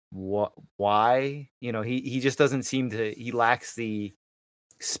why. He just doesn't seem to. He lacks the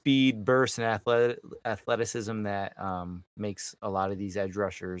speed, burst, and athleticism that makes a lot of these edge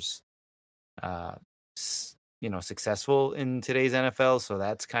rushers, successful in today's NFL. So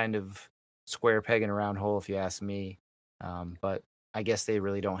that's kind of square peg in a round hole, if you ask me. But I guess they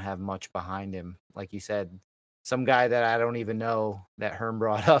really don't have much behind him. Like you said, some guy that I don't even know that Herm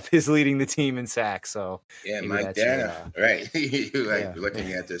brought up is leading the team in sacks. So Yeah, maybe Mike that's your, Dana. Right. You like yeah.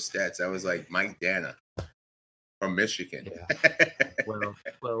 looking at their stats. I was like, Mike Dana from Michigan. Yeah.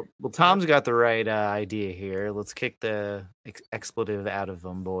 Well, Tom's got the right idea here. Let's kick the expletive out of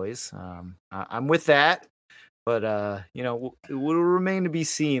them, boys. I'm with that, but it will remain to be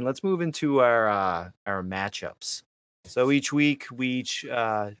seen. Let's move into our matchups. So each week we each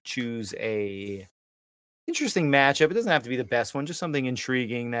choose a interesting matchup. It doesn't have to be the best one, just something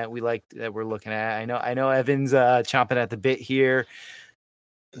intriguing that we like that we're looking at. I know Evan's chomping at the bit here.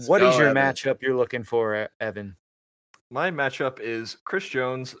 What is your Evan. matchup you're looking for, Evan? My matchup is Chris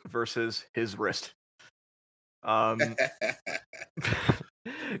Jones versus his wrist.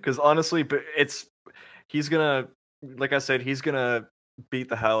 Because honestly, he's gonna, like I said, he's gonna beat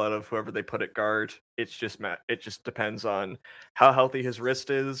the hell out of whoever they put at guard. It just depends on how healthy his wrist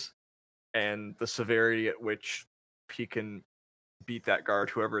is and the severity at which he can beat that guard,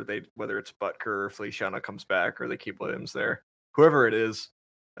 whether it's Butker or Feliciano comes back or they keep Williams there, whoever it is.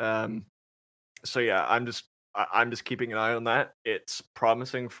 So yeah, I'm just keeping an eye on that. It's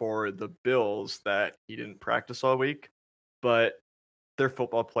promising for the Bills that he didn't practice all week, but they're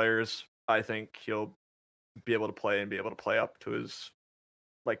football players. I think he'll be able to play and be able to play up to his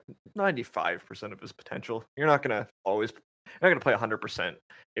 95% of his potential. You're not going to play 100%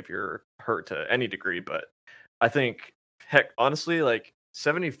 if you're hurt to any degree, but I think honestly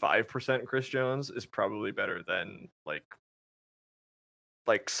 75% Chris Jones is probably better than like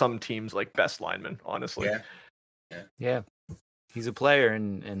some teams like best lineman, honestly. Yeah. He's a player,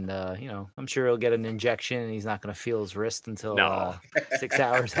 and I'm sure he'll get an injection, and he's not going to feel his wrist until 6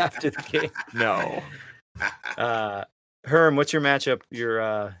 hours after the game. No. Herm, what's your matchup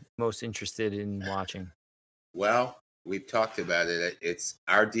you're most interested in watching? Well, we've talked about it. It's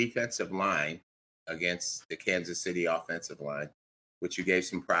our defensive line against the Kansas City offensive line, which you gave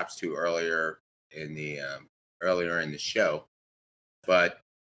some props to earlier in the show. But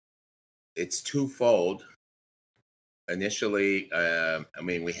it's twofold. Initially,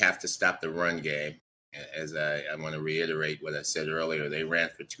 we have to stop the run game. As I want to reiterate what I said earlier, they ran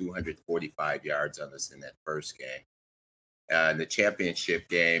for 245 yards on us in that first game. In the championship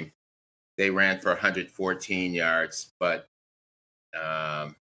game, they ran for 114 yards, but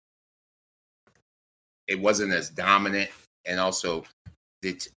it wasn't as dominant, and also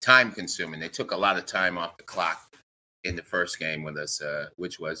the time consuming. They took a lot of time off the clock in the first game with us,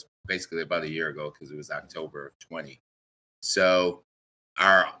 which was basically about a year ago because it was October of 20. So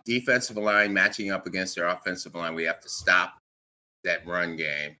our defensive line matching up against their offensive line, we have to stop that run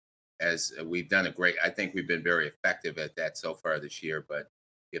game. As we've done I think we've been very effective at that so far this year, but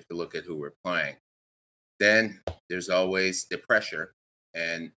you have to look at who we're playing. Then there's always the pressure,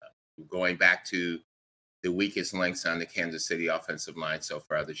 and going back to the weakest links on the Kansas City offensive line so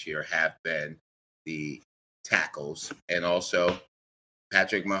far this year have been the tackles, and also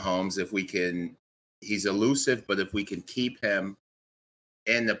Patrick Mahomes. He's elusive, but if we can keep him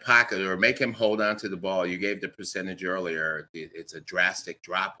in the pocket or make him hold on to the ball, you gave the percentage earlier, it's a drastic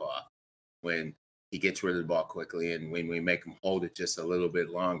drop off when he gets rid of the ball quickly, and when we make him hold it just a little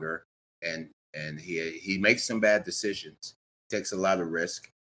bit longer, and he makes some bad decisions, takes a lot of risk,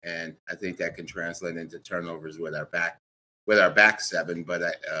 and I think that can translate into turnovers with our back seven. But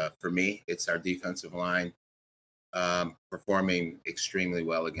for me, it's our defensive line performing extremely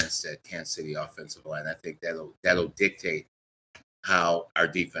well against that Kansas City offensive line. I think that'll dictate how our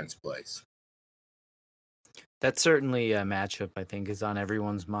defense plays. That's certainly a matchup I think is on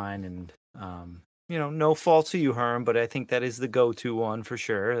everyone's mind, and no fault to you, Herm, but I think that is the go-to one for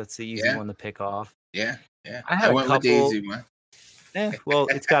sure. That's the easy one to pick off. Yeah. I went with the easy one. Well,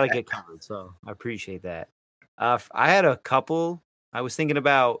 it's got to get covered, so I appreciate that. I had a couple. I was thinking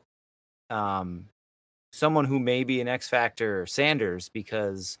about someone who may be an X factor, Sanders,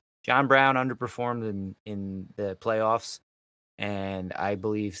 because John Brown underperformed in the playoffs, and I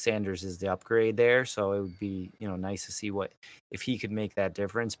believe Sanders is the upgrade there. So it would be nice to see if he could make that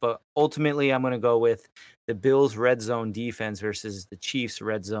difference. But ultimately, I'm going to go with the Bills' red zone defense versus the Chiefs'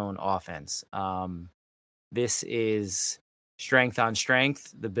 red zone offense. This is strength on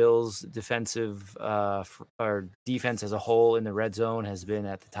strength. The Bills' defensive or defense as a whole in the red zone has been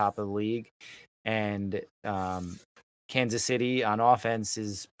at the top of the league, and Kansas City on offense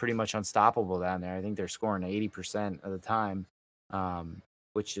is pretty much unstoppable down there. I think they're scoring 80% of the time,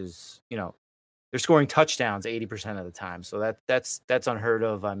 which is they're scoring touchdowns 80% of the time. So that's unheard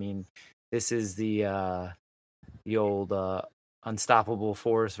of. I mean, this is the old unstoppable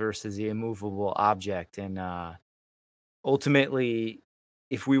force versus the immovable object, and ultimately,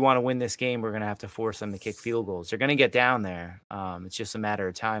 if we want to win this game, we're going to have to force them to kick field goals. They're going to get down there. It's just a matter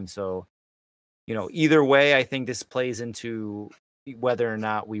of time. So, either way, I think this plays into whether or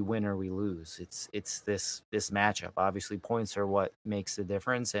not we win or we lose. It's this matchup. Obviously, points are what makes the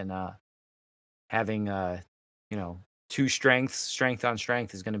difference, and having two strength on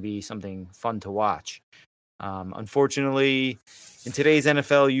strength is going to be something fun to watch. Unfortunately, in today's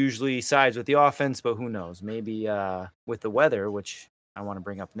NFL, usually sides with the offense, but who knows? Maybe with the weather, which I want to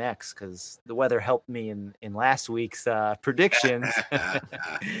bring up next because the weather helped me in last week's predictions.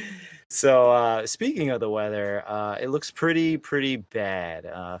 So speaking of the weather, it looks pretty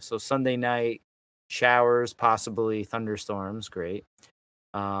bad. So Sunday night, showers, possibly thunderstorms. Great.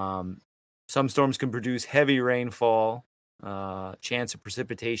 Some storms can produce heavy rainfall. Chance of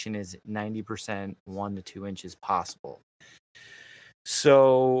precipitation is 90%, 1 to 2 inches possible.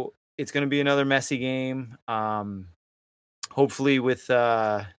 So it's going to be another messy game. Hopefully with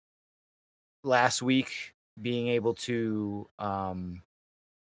last week being able to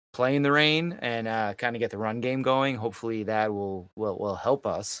play in the rain and kind of get the run game going, hopefully that will help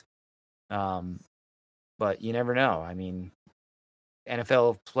us. But you never know. I mean,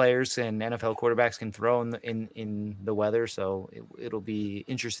 NFL players and NFL quarterbacks can throw in the weather, so it'll be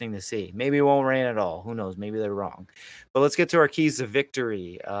interesting to see. Maybe it won't rain at all. Who knows? Maybe they're wrong. But let's get to our keys to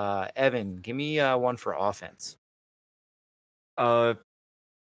victory. Evan, give me one for offense.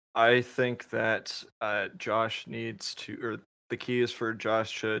 I think that Josh needs to, or the key is for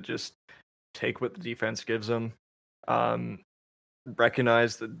Josh to just take what the defense gives him.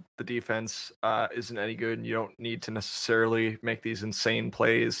 Recognize that the defense isn't any good, and you don't need to necessarily make these insane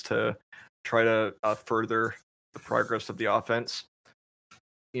plays to try to further the progress of the offense.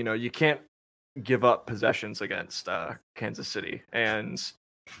 You can't give up possessions against Kansas City, and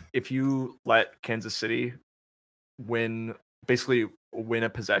if you let Kansas City win a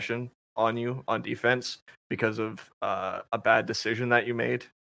possession on you on defense because of a bad decision that you made,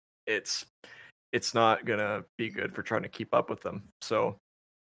 it's not gonna be good for trying to keep up with them. So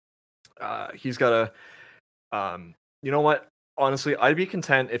he's got to, you know what? Honestly, I'd be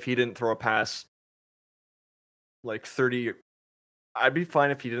content if he didn't throw a pass like 30. I'd be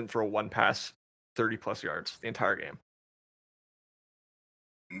fine if he didn't throw one pass 30 plus yards the entire game.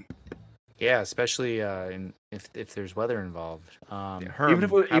 Yeah, especially if there's weather involved. Herm, even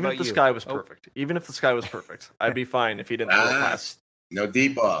if the sky was perfect, I'd be fine if he didn't throw a pass. No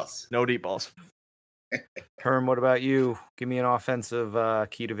deep balls. No deep balls. Herm, what about you? Give me an offensive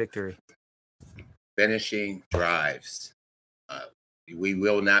key to victory. Finishing drives. We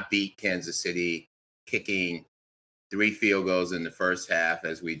will not beat Kansas City kicking 3 field goals in the first half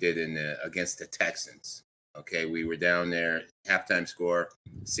as we did against the Texans. Okay, we were down there, halftime score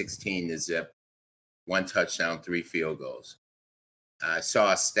 16-0, 1 touchdown, 3 field goals. I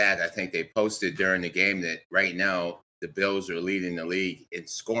saw a stat I think they posted during the game that right now the Bills are leading the league in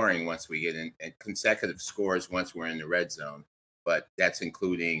scoring once we get in, and consecutive scores once we're in the red zone. But that's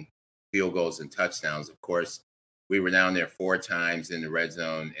including field goals and touchdowns. Of course, we were down there 4 times in the red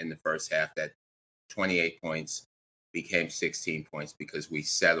zone in the first half. That 28 points became 16 points because we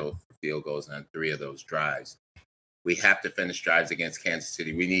settled for field goals on 3 of those drives. We have to finish drives against Kansas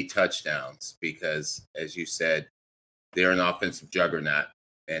City. We need touchdowns because, as you said, they're an offensive juggernaut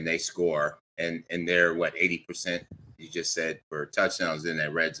and they score. And they're, 80%, you just said, for touchdowns in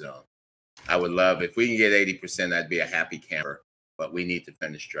that red zone. I would love, if we can get 80%, I'd be a happy camper. But we need to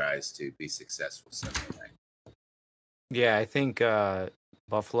finish drives to be successful Sunday night. Yeah, I think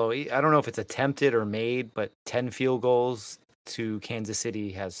Buffalo, I don't know if it's attempted or made, but 10 field goals to Kansas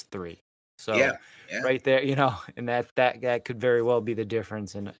City has 3. So yeah. Right there, and that could very well be the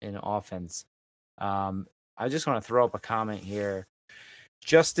difference in offense. I just want to throw up a comment here.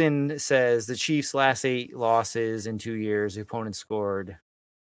 Justin says the Chiefs' last 8 losses in 2 years, the opponent scored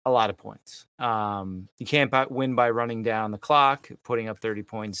a lot of points. You can't win by running down the clock, putting up 30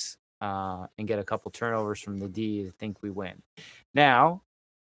 points, and get a couple turnovers from the D to think we win. Now,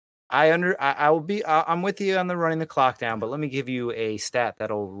 I'm with you on the running the clock down, but let me give you a stat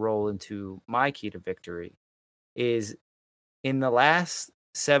that'll roll into my key to victory. Is in the last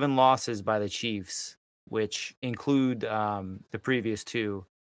 7 losses by the Chiefs, which include the previous 2,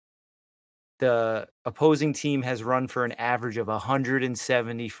 the opposing team has run for an average of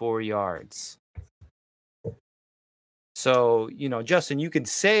 174 yards. So, Justin, you could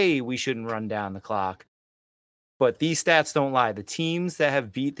say we shouldn't run down the clock, but these stats don't lie. The teams that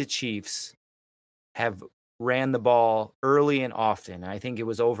have beat the Chiefs have ran the ball early and often. I think it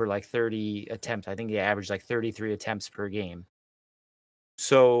was over 30 attempts. I think they averaged 33 attempts per game.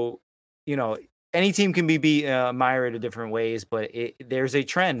 So, any team can be mired in different ways, but there's a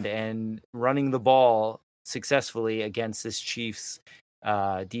trend, and running the ball successfully against this Chiefs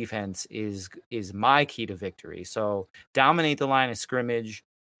defense is my key to victory. So dominate the line of scrimmage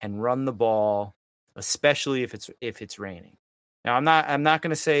and run the ball, especially if it's raining. Now I'm not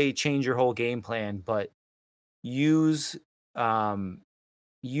going to say change your whole game plan, but use the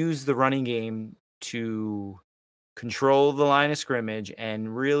running game to control the line of scrimmage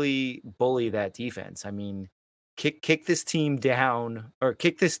and really bully that defense. I mean, kick this team down, or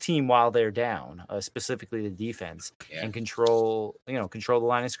kick this team while they're down, specifically the defense, and control the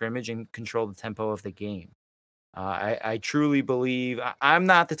line of scrimmage and control the tempo of the game. I truly believe I'm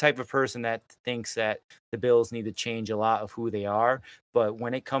not the type of person that thinks that the Bills need to change a lot of who they are, but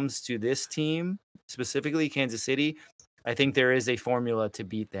when it comes to this team, specifically Kansas City, I think there is a formula to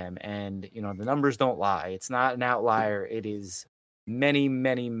beat them, and the numbers don't lie. It's not an outlier. It is many,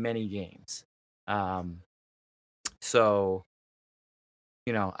 many, many games. So,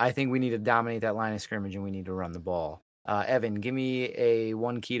 I think we need to dominate that line of scrimmage and we need to run the ball. Evan, give me a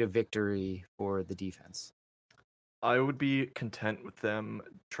one key to victory for the defense. I would be content with them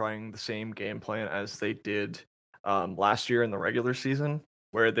trying the same game plan as they did last year in the regular season,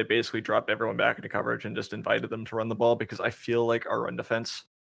 where they basically dropped everyone back into coverage and just invited them to run the ball, because I feel like our run defense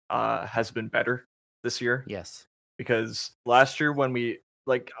has been better this year. Yes. Because last year when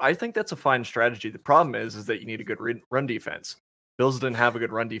I think that's a fine strategy. The problem is that you need a good run defense. Bills didn't have a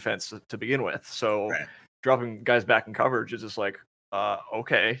good run defense to begin with, so dropping guys back in coverage is just like,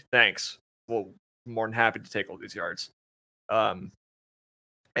 okay, thanks. Well, more than happy to take all these yards. And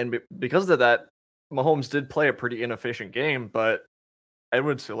because of that, Mahomes did play a pretty inefficient game, but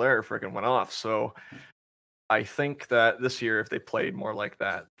Edwards-Helaire freaking went off. So I think that this year, if they played more like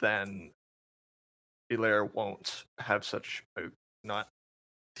that, then Helaire won't have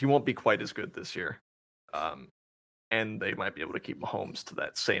he won't be quite as good this year. And they might be able to keep Mahomes to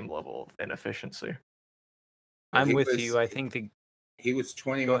that same level of inefficiency. I'm with you. I think he was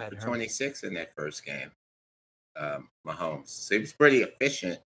 21 for 26 in that first game, Mahomes. So he was pretty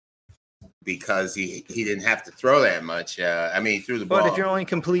efficient because he didn't have to throw that much. He threw the ball. But if you're only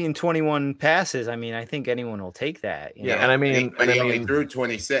completing 21 passes, I think anyone will take that. He only threw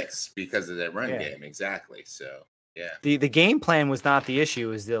 26 because of that run game. Exactly. So, yeah. The game plan was not the issue;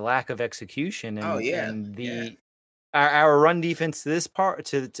 it was the lack of execution. And, our run defense thus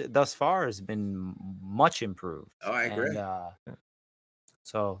far has been much improved. Oh, I agree.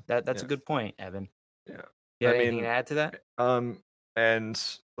 So that's a good point, Evan. Yeah. Anything to add to that? And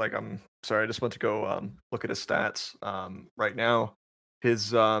I'm sorry, I just went to go look at his stats. Right now,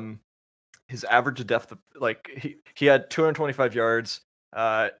 his average depth, he had 225 yards,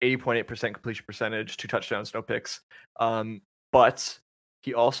 80.8% completion percentage, 2 touchdowns, no picks. But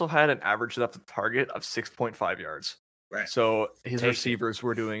he also had an average depth of target of 6.5 yards. Right. So his receivers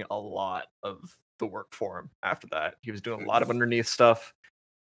were doing a lot of the work for him after that. He was doing a lot of underneath stuff.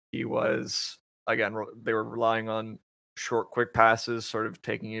 He was, again, they were relying on short, quick passes, sort of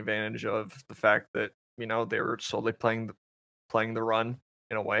taking advantage of the fact that, they were solely playing the run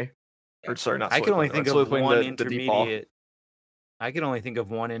in a way. Or sorry, not solely. I can only think of one intermediate. I can only think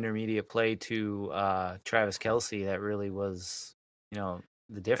of one intermediate play to Travis Kelce that really was, the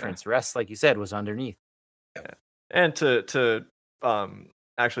difference. The rest, like you said, was underneath. Yeah. And to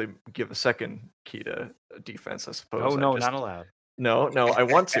actually give a second key to defense, I suppose. Oh no, not allowed. No, I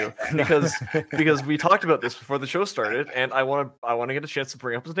want to because we talked about this before the show started, and I want to get a chance to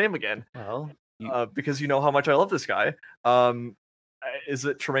bring up his name again. Well, because you know how much I love this guy. Is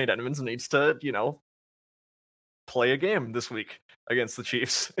it Tremaine Edmonds needs to play a game this week against the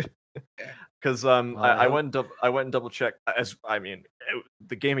Chiefs? Because I went and double checked.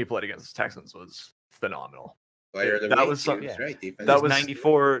 The game he played against the Texans was phenomenal. Player of the week. Right. That was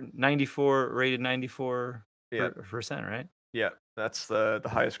 94 rated 94%, right? Yeah, that's the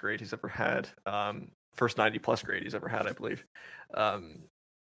highest grade he's ever had. First 90+ grade he's ever had, I believe.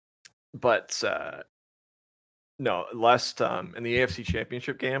 But no, last in the AFC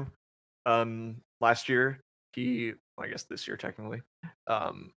Championship game last year, I guess this year technically,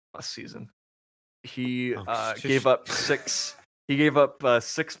 last season, he gave up 6. He gave up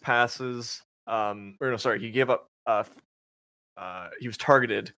 6 passes. He gave up. He was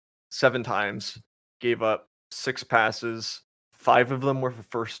targeted 7 times. Gave up 6 passes. 5 of them were for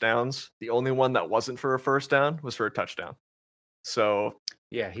first downs. The only one that wasn't for a first down was for a touchdown. So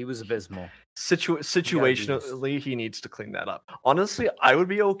yeah, he was abysmal. Situationally, he needs to clean that up. Honestly, I would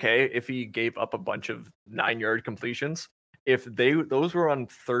be okay if he gave up a bunch of 9-yard completions. If those were on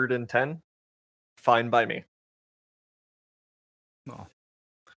 3rd and 10, fine by me. Well,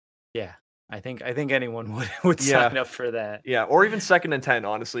 yeah. I think anyone would Yeah. sign up for that. Yeah, or even 2nd and 10,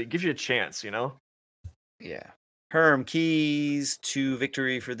 honestly. It gives you a chance, you know? Yeah. Herm, keys to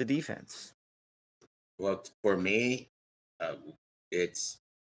victory for the defense. Well, for me, it's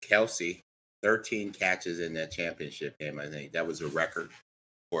Kelsey, 13 catches in that championship game. I think that was a record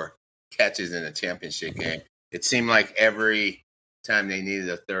for catches in a championship game. It seemed like every time they needed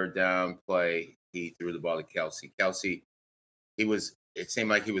a third down play, he threw the ball to Kelsey. Kelsey, it seemed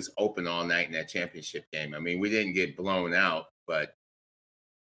like he was open all night in that championship game. I mean, we didn't get blown out, but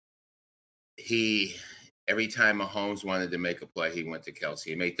every time Mahomes wanted to make a play, he went to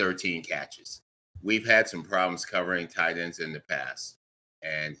Kelsey. He made 13 catches. We've had some problems covering tight ends in the past,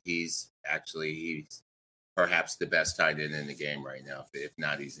 and he's perhaps the best tight end in the game right now. If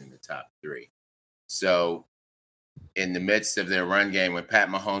not, he's in the top 3. So in the midst of their run game, when Pat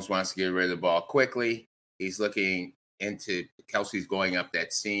Mahomes wants to get rid of the ball quickly, he's looking into Kelsey's going up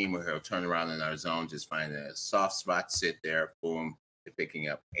that seam where he'll turn around in our zone, just find a soft spot, sit there, boom, they're picking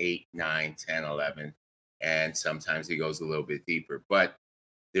up 8, 9, 10, 11. And sometimes he goes a little bit deeper. But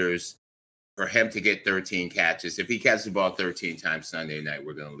for him to get 13 catches, if he catches the ball 13 times Sunday night,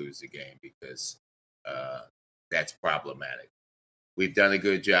 we're going to lose the game because that's problematic. We've done a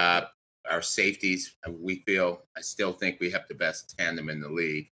good job. Our safeties, I still think we have the best tandem in the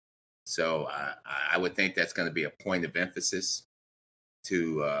league. So I would think that's going to be a point of emphasis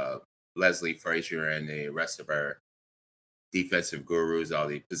to Leslie Frazier and the rest of our defensive gurus, all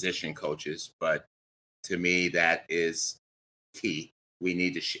the position coaches. But to me, that is key. We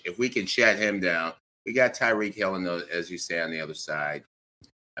need to, if we can shut him down, we got Tyreek Hill, as you say, on the other side.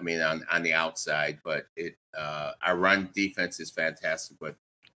 I mean, on the outside, but our run defense is fantastic. But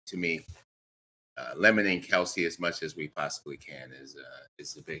to me, limiting Kelsey as much as we possibly can is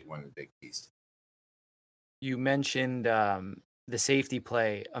one of the big keys. You mentioned the safety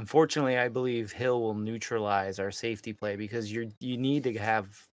play. Unfortunately, I believe Hill will neutralize our safety play because you need to have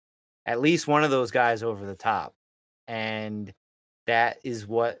at least one of those guys over the top, and that is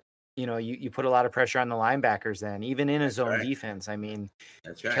what you put a lot of pressure on the linebackers. Then even in a zone defense, I mean,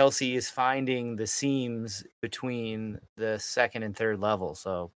 that's right. Kelsey is finding the seams between the second and third level.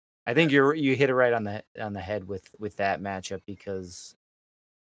 So I think you hit it right on the head with that matchup because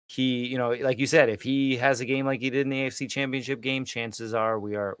he, like you said, if he has a game like he did in the AFC Championship game, chances are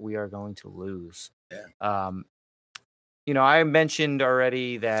we are going to lose. Yeah. I mentioned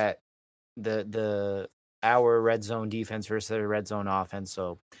already that our red zone defense versus the red zone offense,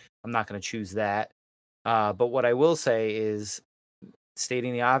 so I'm not going to choose that. But what I will say is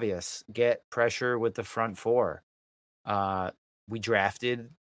stating the obvious: get pressure with the front 4. We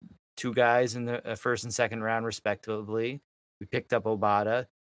drafted 2 guys in the first and second round, respectively. We picked up Obata.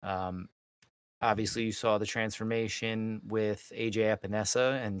 Obviously, you saw the transformation with AJ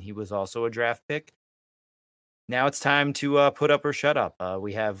Epinesa, and he was also a draft pick. Now it's time to put up or shut up.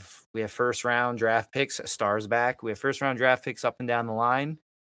 We have first round draft picks, stars back. We have first round draft picks up and down the line.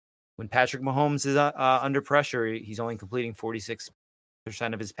 When Patrick Mahomes is under pressure, he's only completing 46%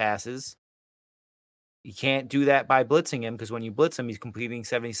 of his passes. You can't do that by blitzing him because when you blitz him, he's completing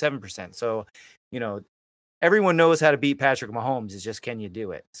 77%. So, everyone knows how to beat Patrick Mahomes. It's just, can you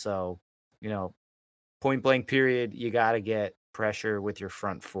do it? So, point blank period, you got to get pressure with your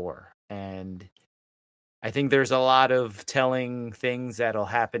front 4. And I think there's a lot of telling things that'll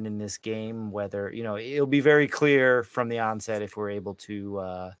happen in this game, whether, it'll be very clear from the onset if we're able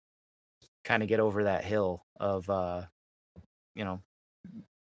to kind of get over that hill of,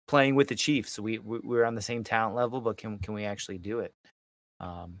 playing with the Chiefs. We're on the same talent level, but can we actually do it?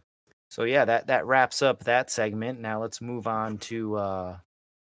 So yeah, that wraps up that segment. Now let's move on to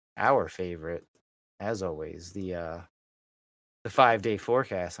our favorite, as always, the 5-day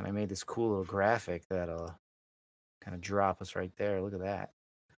forecast. And I made this cool little graphic that'll kind of drop us right there. Look at that.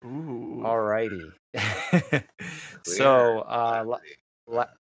 Ooh. All righty. So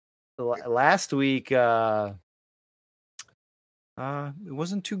last week, it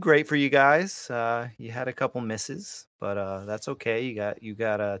wasn't too great for you guys. You had a couple misses, but that's okay. You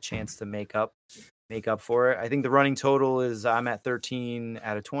got a chance to make up for it. I think the running total is I'm at 13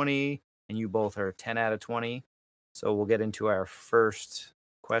 out of 20, and you both are 10 out of 20. So we'll get into our first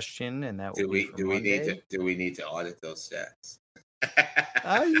question, and that will be for Monday. Do we need to audit those stats?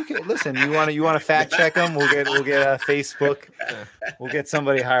 You can listen. You want to fact check them? We'll get Facebook. We'll get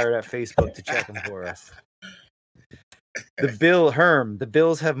somebody hired at Facebook to check them for us. The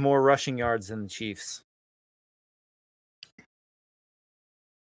Bills have more rushing yards than the Chiefs.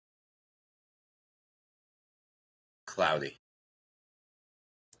 Cloudy.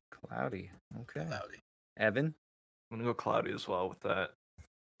 Okay. Cloudy. Evan? I'm going to go cloudy as well with that.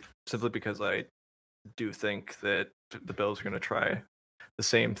 simply because I do think that the Bills are going to try the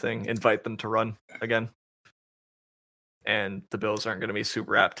same thing, invite them to run again. And the Bills aren't going to be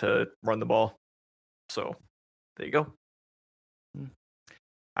super apt to run the ball. So there you go.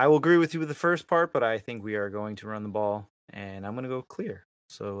 I will agree with you with the first part, but I think we are going to run the ball, and I'm going to go clear.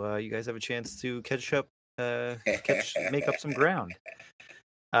 So you guys have a chance to make up some ground.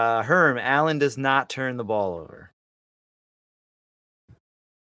 Herm, Allen does not turn the ball over.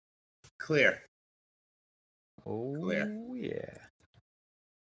 Clear. Oh, Clear. Yeah.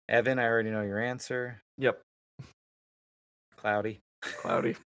 Evan, I already know your answer. Yep. Cloudy.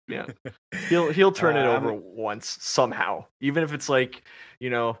 Yeah. He'll turn it over once somehow. Even if it's like,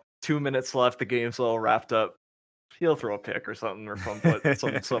 2 minutes left, the game's all wrapped up. He'll throw a pick or something or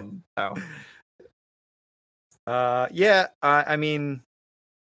somehow. Yeah, I mean,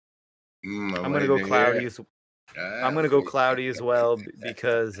 I'm going to go cloudy. I'm going to go cloudy as well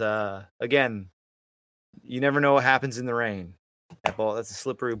because, again, you never know what happens in the rain. That's a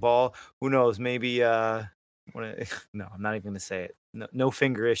slippery ball. Who knows? Maybe, no, I'm not even going to say it. No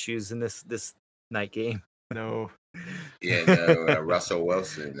finger issues in this night game. No. Yeah, no, Russell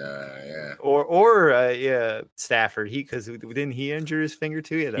Wilson. Yeah. Or Stafford. Because didn't he injure his finger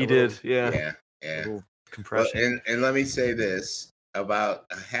too? He did. Yeah. Little compression. Well, and let me say this: about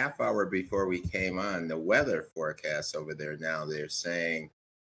a half hour before we came on, the weather forecast over there now they're saying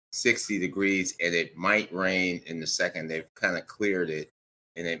 60 degrees, and it might rain in the second. They've kind of cleared it,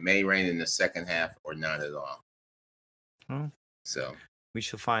 and it may rain in the second half or not at all. So we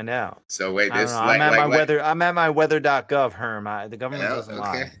shall find out. So wait, this I'm at my weather. I'm at my weather.gov, Herm. The government doesn't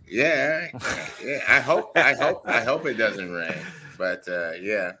lie. Yeah. I hope it doesn't rain. But I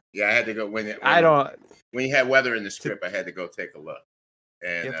had to go when you had weather in the script, I had to go take a look.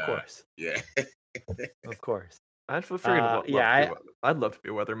 And of course. Yeah. Of course. I'd love to be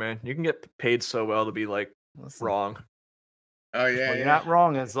a weatherman. You can get paid so well to be wrong. Oh yeah. Well, you're not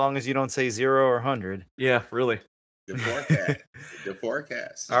wrong as long as you don't say 0 or 100. Yeah, really. The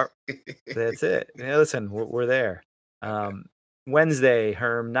forecast. That's it. Yeah, listen, we're there. Wednesday,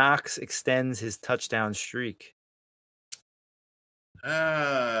 Herm, Knox extends his touchdown streak.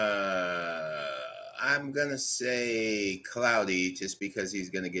 I'm gonna say cloudy, just because he's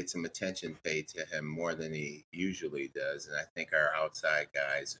gonna get some attention paid to him more than he usually does, and I think our outside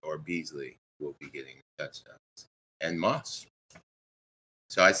guys or Beasley will be getting touchdowns, and Moss.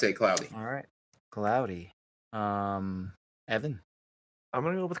 So I say cloudy. All right, cloudy. Evan, I'm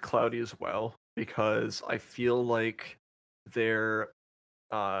gonna go with cloudy as well because I feel like they're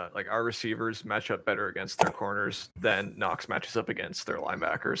our receivers match up better against their corners than Knox matches up against their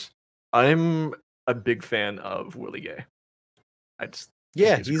linebackers. I'm a big fan of Willie Gay. He's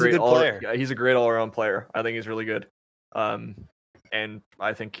a good player. Yeah, he's a great all-around player. I think he's really good. And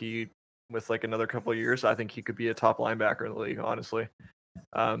I think he, with another couple of years, I think he could be a top linebacker in the league, honestly.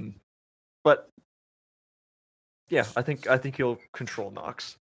 But yeah, I think he'll control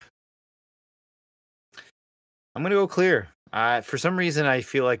Knox. I'm gonna go clear. For some reason, I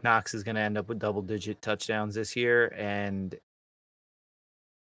feel like Knox is going to end up with double-digit touchdowns this year, and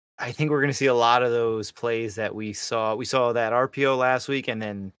I think we're going to see a lot of those plays that we saw. We saw that RPO last week, and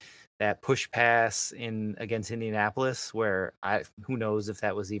then that push pass against Indianapolis, where who knows if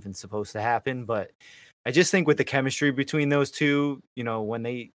that was even supposed to happen. But I just think with the chemistry between those two, when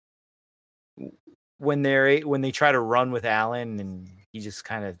they try to run with Allen and he just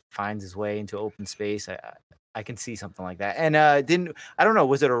kind of finds his way into open space, I can see something like that. And I don't know,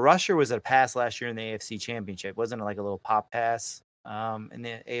 was it a rush or was it a pass last year in the AFC Championship? Wasn't it like a little pop pass in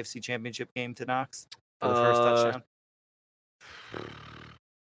the AFC Championship game to Knox for the first touchdown?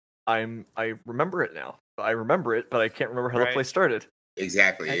 I remember it now. I remember it, but I can't remember how the play started.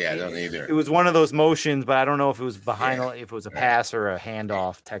 Exactly. Yeah, I don't either. It was one of those motions, but I don't know if it was if it was a pass or a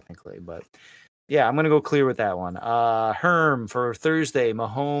handoff technically. But yeah, I'm going to go clear with that one. Herm, for Thursday,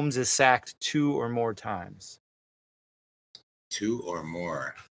 Mahomes is sacked 2 or more times. 2 or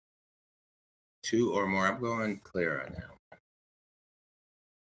more. 2 or more. I'm going clear on that one. I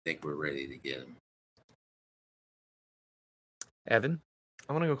think we're ready to get him. Evan?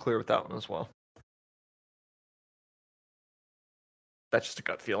 I'm going to go clear with that one as well. That's just a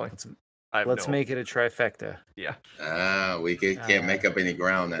gut feeling. Let's make it a trifecta. Yeah. We can't make up any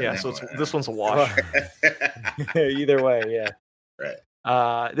ground. This one's a wash. Either way, yeah. Right.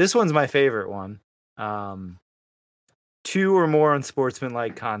 This one's my favorite one. 2 or more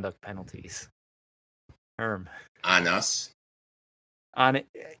unsportsmanlike conduct penalties. Herm. On us? On it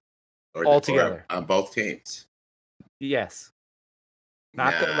altogether. On both teams? Yes.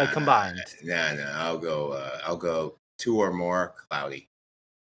 Not combined. No. I'll go 2 or more, cloudy.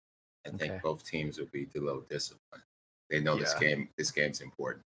 I think Okay. both teams will be a little disciplined. They know this game's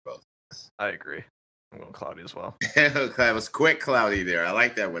important for both. I agree. I'm going cloudy as well. That was quick cloudy there. I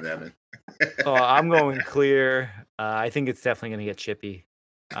like that one, Evan. Oh, I'm going clear. I think it's definitely going to get chippy.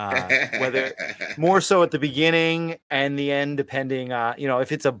 Whether more so at the beginning and the end, depending on,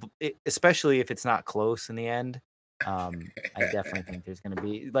 if it's especially if it's not close in the end. I definitely think there's going to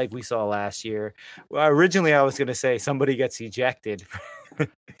be, like we saw last year. Well, originally I was going to say somebody gets ejected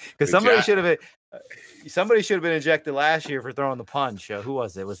because somebody should have been ejected last year for throwing the punch. Who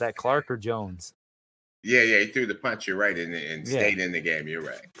was it? Was that Clark or Jones? Yeah, he threw the punch. You're right, and stayed in the game. You're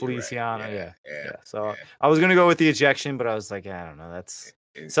right. Feliciano, Yeah. So I was gonna go with the ejection, but I was like, I don't know. That's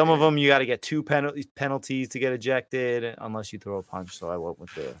some of them. You got to get 2 penalties to get ejected, unless you throw a punch. So I went with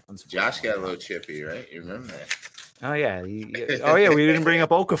the. Josh got a little chippy, right? You remember that? Oh yeah. We didn't bring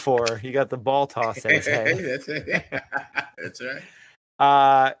up Okafor. He got the ball tossed at his head. That's it. That's right.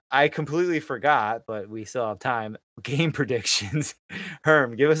 I completely forgot, but we still have time. Game predictions.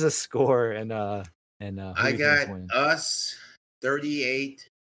 Herm, give us a score and I got us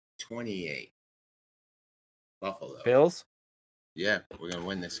 38-28. Buffalo. Bills? Yeah, we're gonna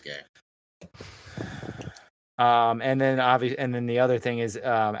win this game. And then the other thing is,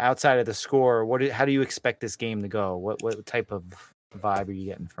 outside of the score, how do you expect this game to go? What type of vibe are you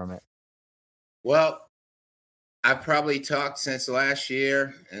getting from it? Well, I've probably talked since last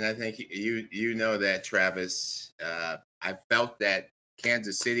year, and I think you know that, Travis. I felt that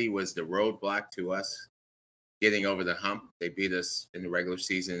Kansas City was the roadblock to us getting over the hump. They beat us in the regular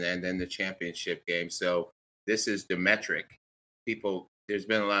season and then the championship game. So this is the metric. There's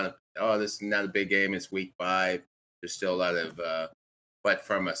been a lot of, this is not a big game. It's week 5. There's still a lot of, but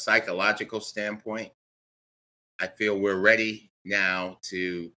from a psychological standpoint, I feel we're ready now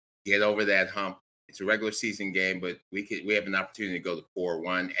to get over that hump. It's a regular season game, but we have an opportunity to go to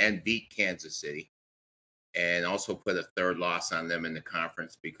 4-1 and beat Kansas City, and also put a third loss on them in the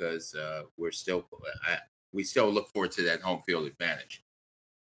conference because we still look forward to that home field advantage.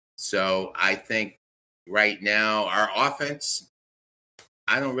 So I think right now our offense,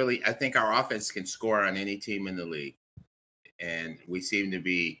 I think our offense can score on any team in the league, and we seem to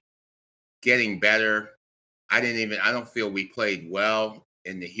be getting better. I don't feel we played well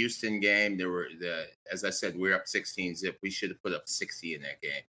in the Houston game. As I said, we're up 16-0. We should have put up 60 in that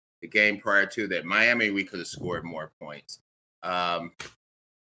game. The game prior to that, Miami, we could have scored more points.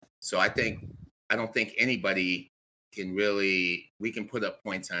 So I don't think anybody we can put up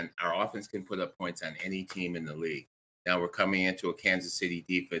points on, our offense can put up points on any team in the league. Now we're coming into a Kansas City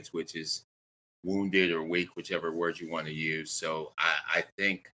defense, which is wounded or weak, whichever word you want to use. So I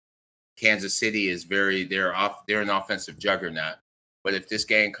think Kansas City they're an offensive juggernaut. But if this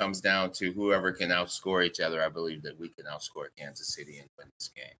game comes down to whoever can outscore each other, I believe that we can outscore Kansas City and win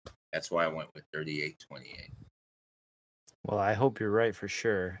this game. That's why I went with 38-28. Well, I hope you're right for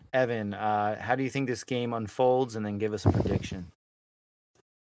sure. Evan, how do you think this game unfolds? And then give us a prediction.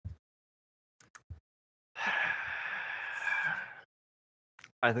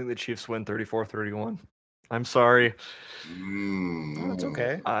 I think the Chiefs win 34-31. I'm sorry. No, it's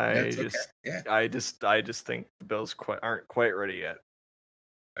okay. I just think the Bills aren't quite ready yet.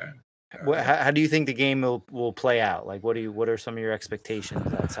 How do you think the game will play out? Like, what are some of your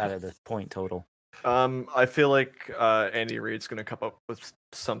expectations outside of the point total? I feel like Andy Reid's going to come up with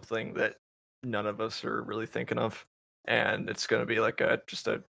something that none of us are really thinking of, and it's going to be like just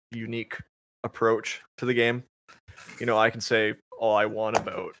a unique approach to the game. I can say all I want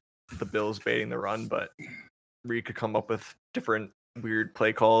about the Bills baiting the run, but Reid could come up with different weird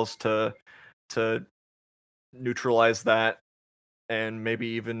play calls to neutralize that, and maybe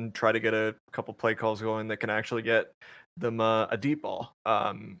even try to get a couple play calls going that can actually get them a deep ball.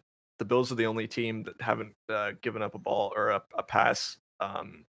 The Bills are the only team that haven't given up a ball or a pass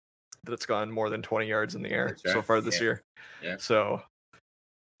that's gone more than 20 yards in the air so far this year. Yeah. So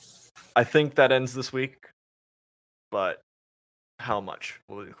I think that ends this week, but how much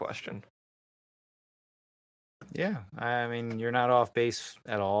will be the question. Yeah, I mean, you're not off base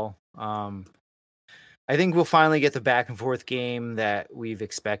at all. I think we'll finally get the back and forth game that we've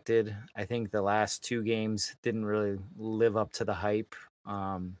expected. I think the last 2 games didn't really live up to the hype.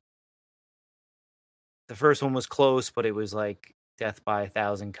 The first one was close, but it was like death by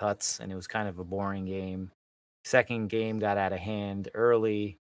 1,000 cuts, and it was kind of a boring game. Second game got out of hand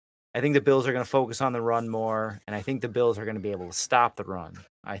early. I think the Bills are going to focus on the run more, and I think the Bills are going to be able to stop the run.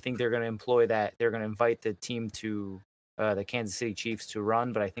 I think they're going to employ that. They're going to invite the team to the Kansas City Chiefs to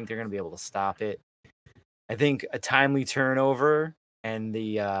run, but I think they're going to be able to stop it. I think a timely turnover and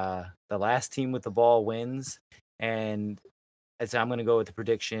the last team with the ball wins, and as I'm going to go with the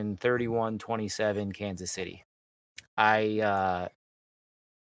prediction 31-27 Kansas City. I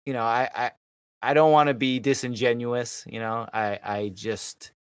don't want to be disingenuous.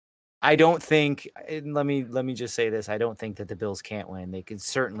 I don't think, and let me just say this. I don't think that the Bills can't win. They can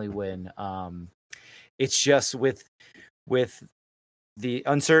certainly win. It's just with the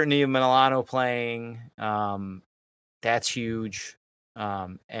uncertainty of Milano playing, that's huge.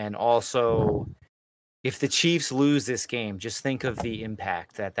 And also, if the Chiefs lose this game, just think of the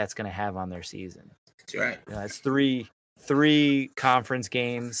impact that that's going to have on their season. That's right. It's three conference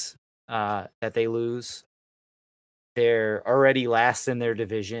games that they lose. They're already last in their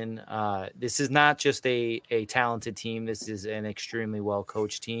division. This is not just a talented team. This is an extremely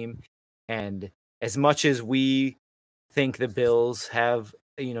well-coached team. And as much as we think the Bills have,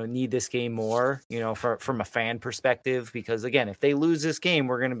 need this game more, from a fan perspective, because again, if they lose this game,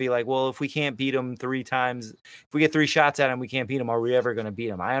 we're going to be like, well, if we can't beat them 3 times, if we get 3 shots at them, we can't beat them. Are we ever going to beat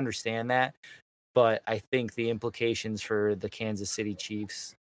them? I understand that. But I think the implications for the Kansas City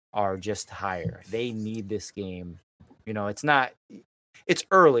Chiefs are just higher. They need this game. It's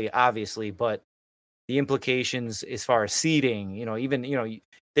early, obviously, but the implications as far as seeding,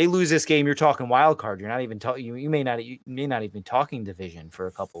 they lose this game, you're talking wild card. You're not even talking. You may not even talking division for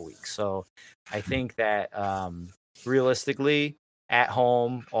a couple weeks. So I think that realistically, at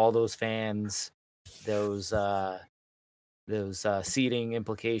home, all those fans, those seeding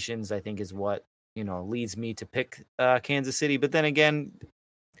implications, I think is what leads me to pick Kansas City. But then again,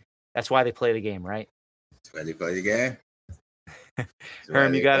 that's why they play the game, right? That's why they play the game.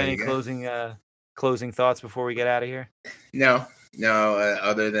 Herm, you got any closing thoughts before we get out of here? No.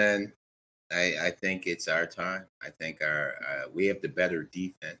 Other than I think it's our time. I think we have the better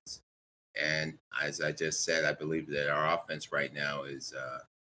defense, and as I just said, I believe that our offense right now is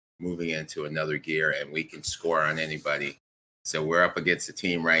moving into another gear, and we can score on anybody. So we're up against a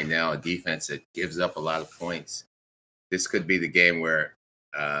team right now, a defense that gives up a lot of points. This could be the game where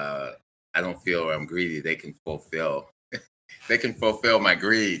I don't feel I'm greedy. They can fulfill my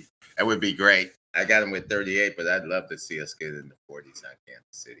greed. That would be great. I got them with 38, but I'd love to see us get in the 40s on Kansas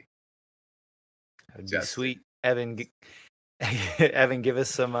City. That would be sweet. Evan, give us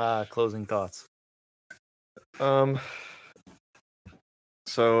some closing thoughts. So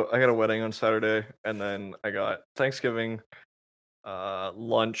I got a wedding on Saturday, and then I got Thanksgiving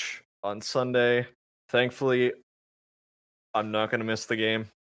lunch on Sunday. Thankfully, I'm not going to miss the game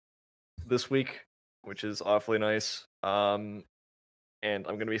this week, which is awfully nice. And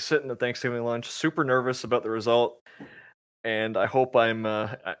I'm going to be sitting at Thanksgiving lunch, super nervous about the result. And I hope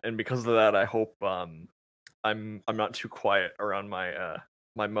and because of that, I hope I'm not too quiet around my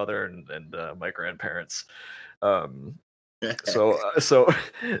mother and my grandparents. So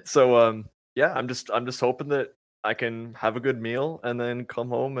yeah, I'm just hoping that I can have a good meal and then come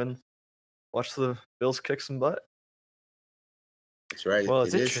home and watch the Bills kick some butt. That's right. Well,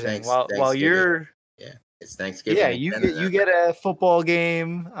 it's interesting. While you're it's Thanksgiving. Yeah, you get a football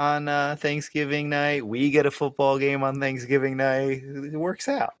game on Thanksgiving night. We get a football game on Thanksgiving night. It works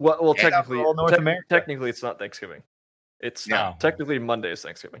out. Well, technically, it's not Thanksgiving. It's technically Monday is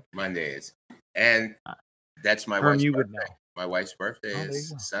Thanksgiving. Monday is, and that's my wife's birthday. My wife's birthday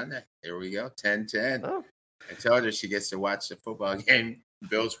is Sunday. Here we go, 10/10. Oh. I told her she gets to watch the football game,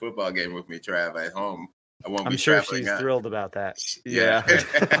 Bills football game with me, Trav, at home. I'm sure she's thrilled about that. Yeah.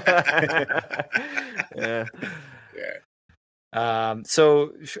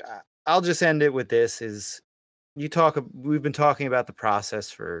 So I'll just end it with this: we've been talking about the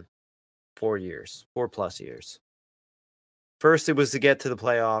process for 4+ years. First, it was to get to the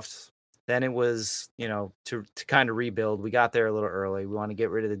playoffs. Then it was, to kind of rebuild. We got there a little early. We want to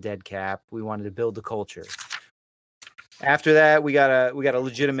get rid of the dead cap. We wanted to build the culture. After that, we got a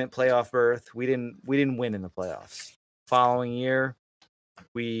legitimate playoff berth. We didn't win in the playoffs. Following year,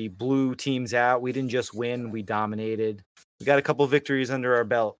 we blew teams out. We didn't just win, we dominated. We got a couple victories under our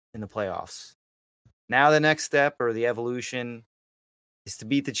belt in the playoffs. Now the next step, or the evolution, is to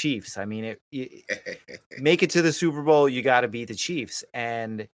beat the Chiefs. I mean, make it to the Super Bowl, you got to beat the Chiefs.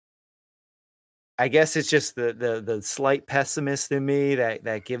 And I guess it's just the slight pessimist in me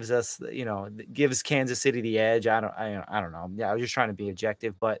that gives us, gives Kansas City the edge. I don't know. Yeah, I was just trying to be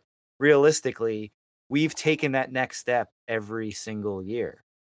objective, but realistically, we've taken that next step every single year.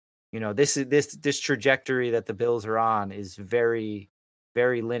 This trajectory that the Bills are on is very,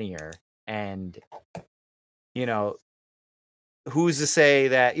 very linear. And, who's to say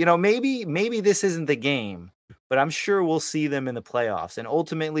that, maybe this isn't the game, but I'm sure we'll see them in the playoffs. And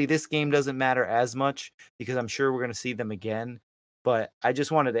ultimately, this game doesn't matter as much because I'm sure we're going to see them again. But I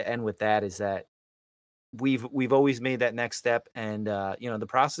just wanted to end with that, is that we've always made that next step, and the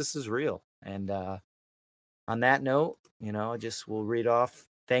process is real. And on that note, I just will read off.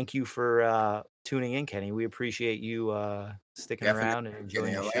 Thank you for tuning in, Kenny. We appreciate you sticking around and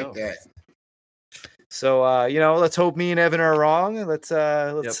enjoying the show. That. So let's hope me and Evan are wrong. Let's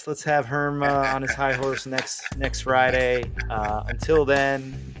have Herm on his high horse next Friday. Until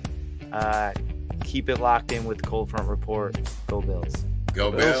then, keep it locked in with the Cold Front Report. Go Bills.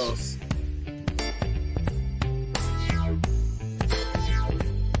 Go Bills.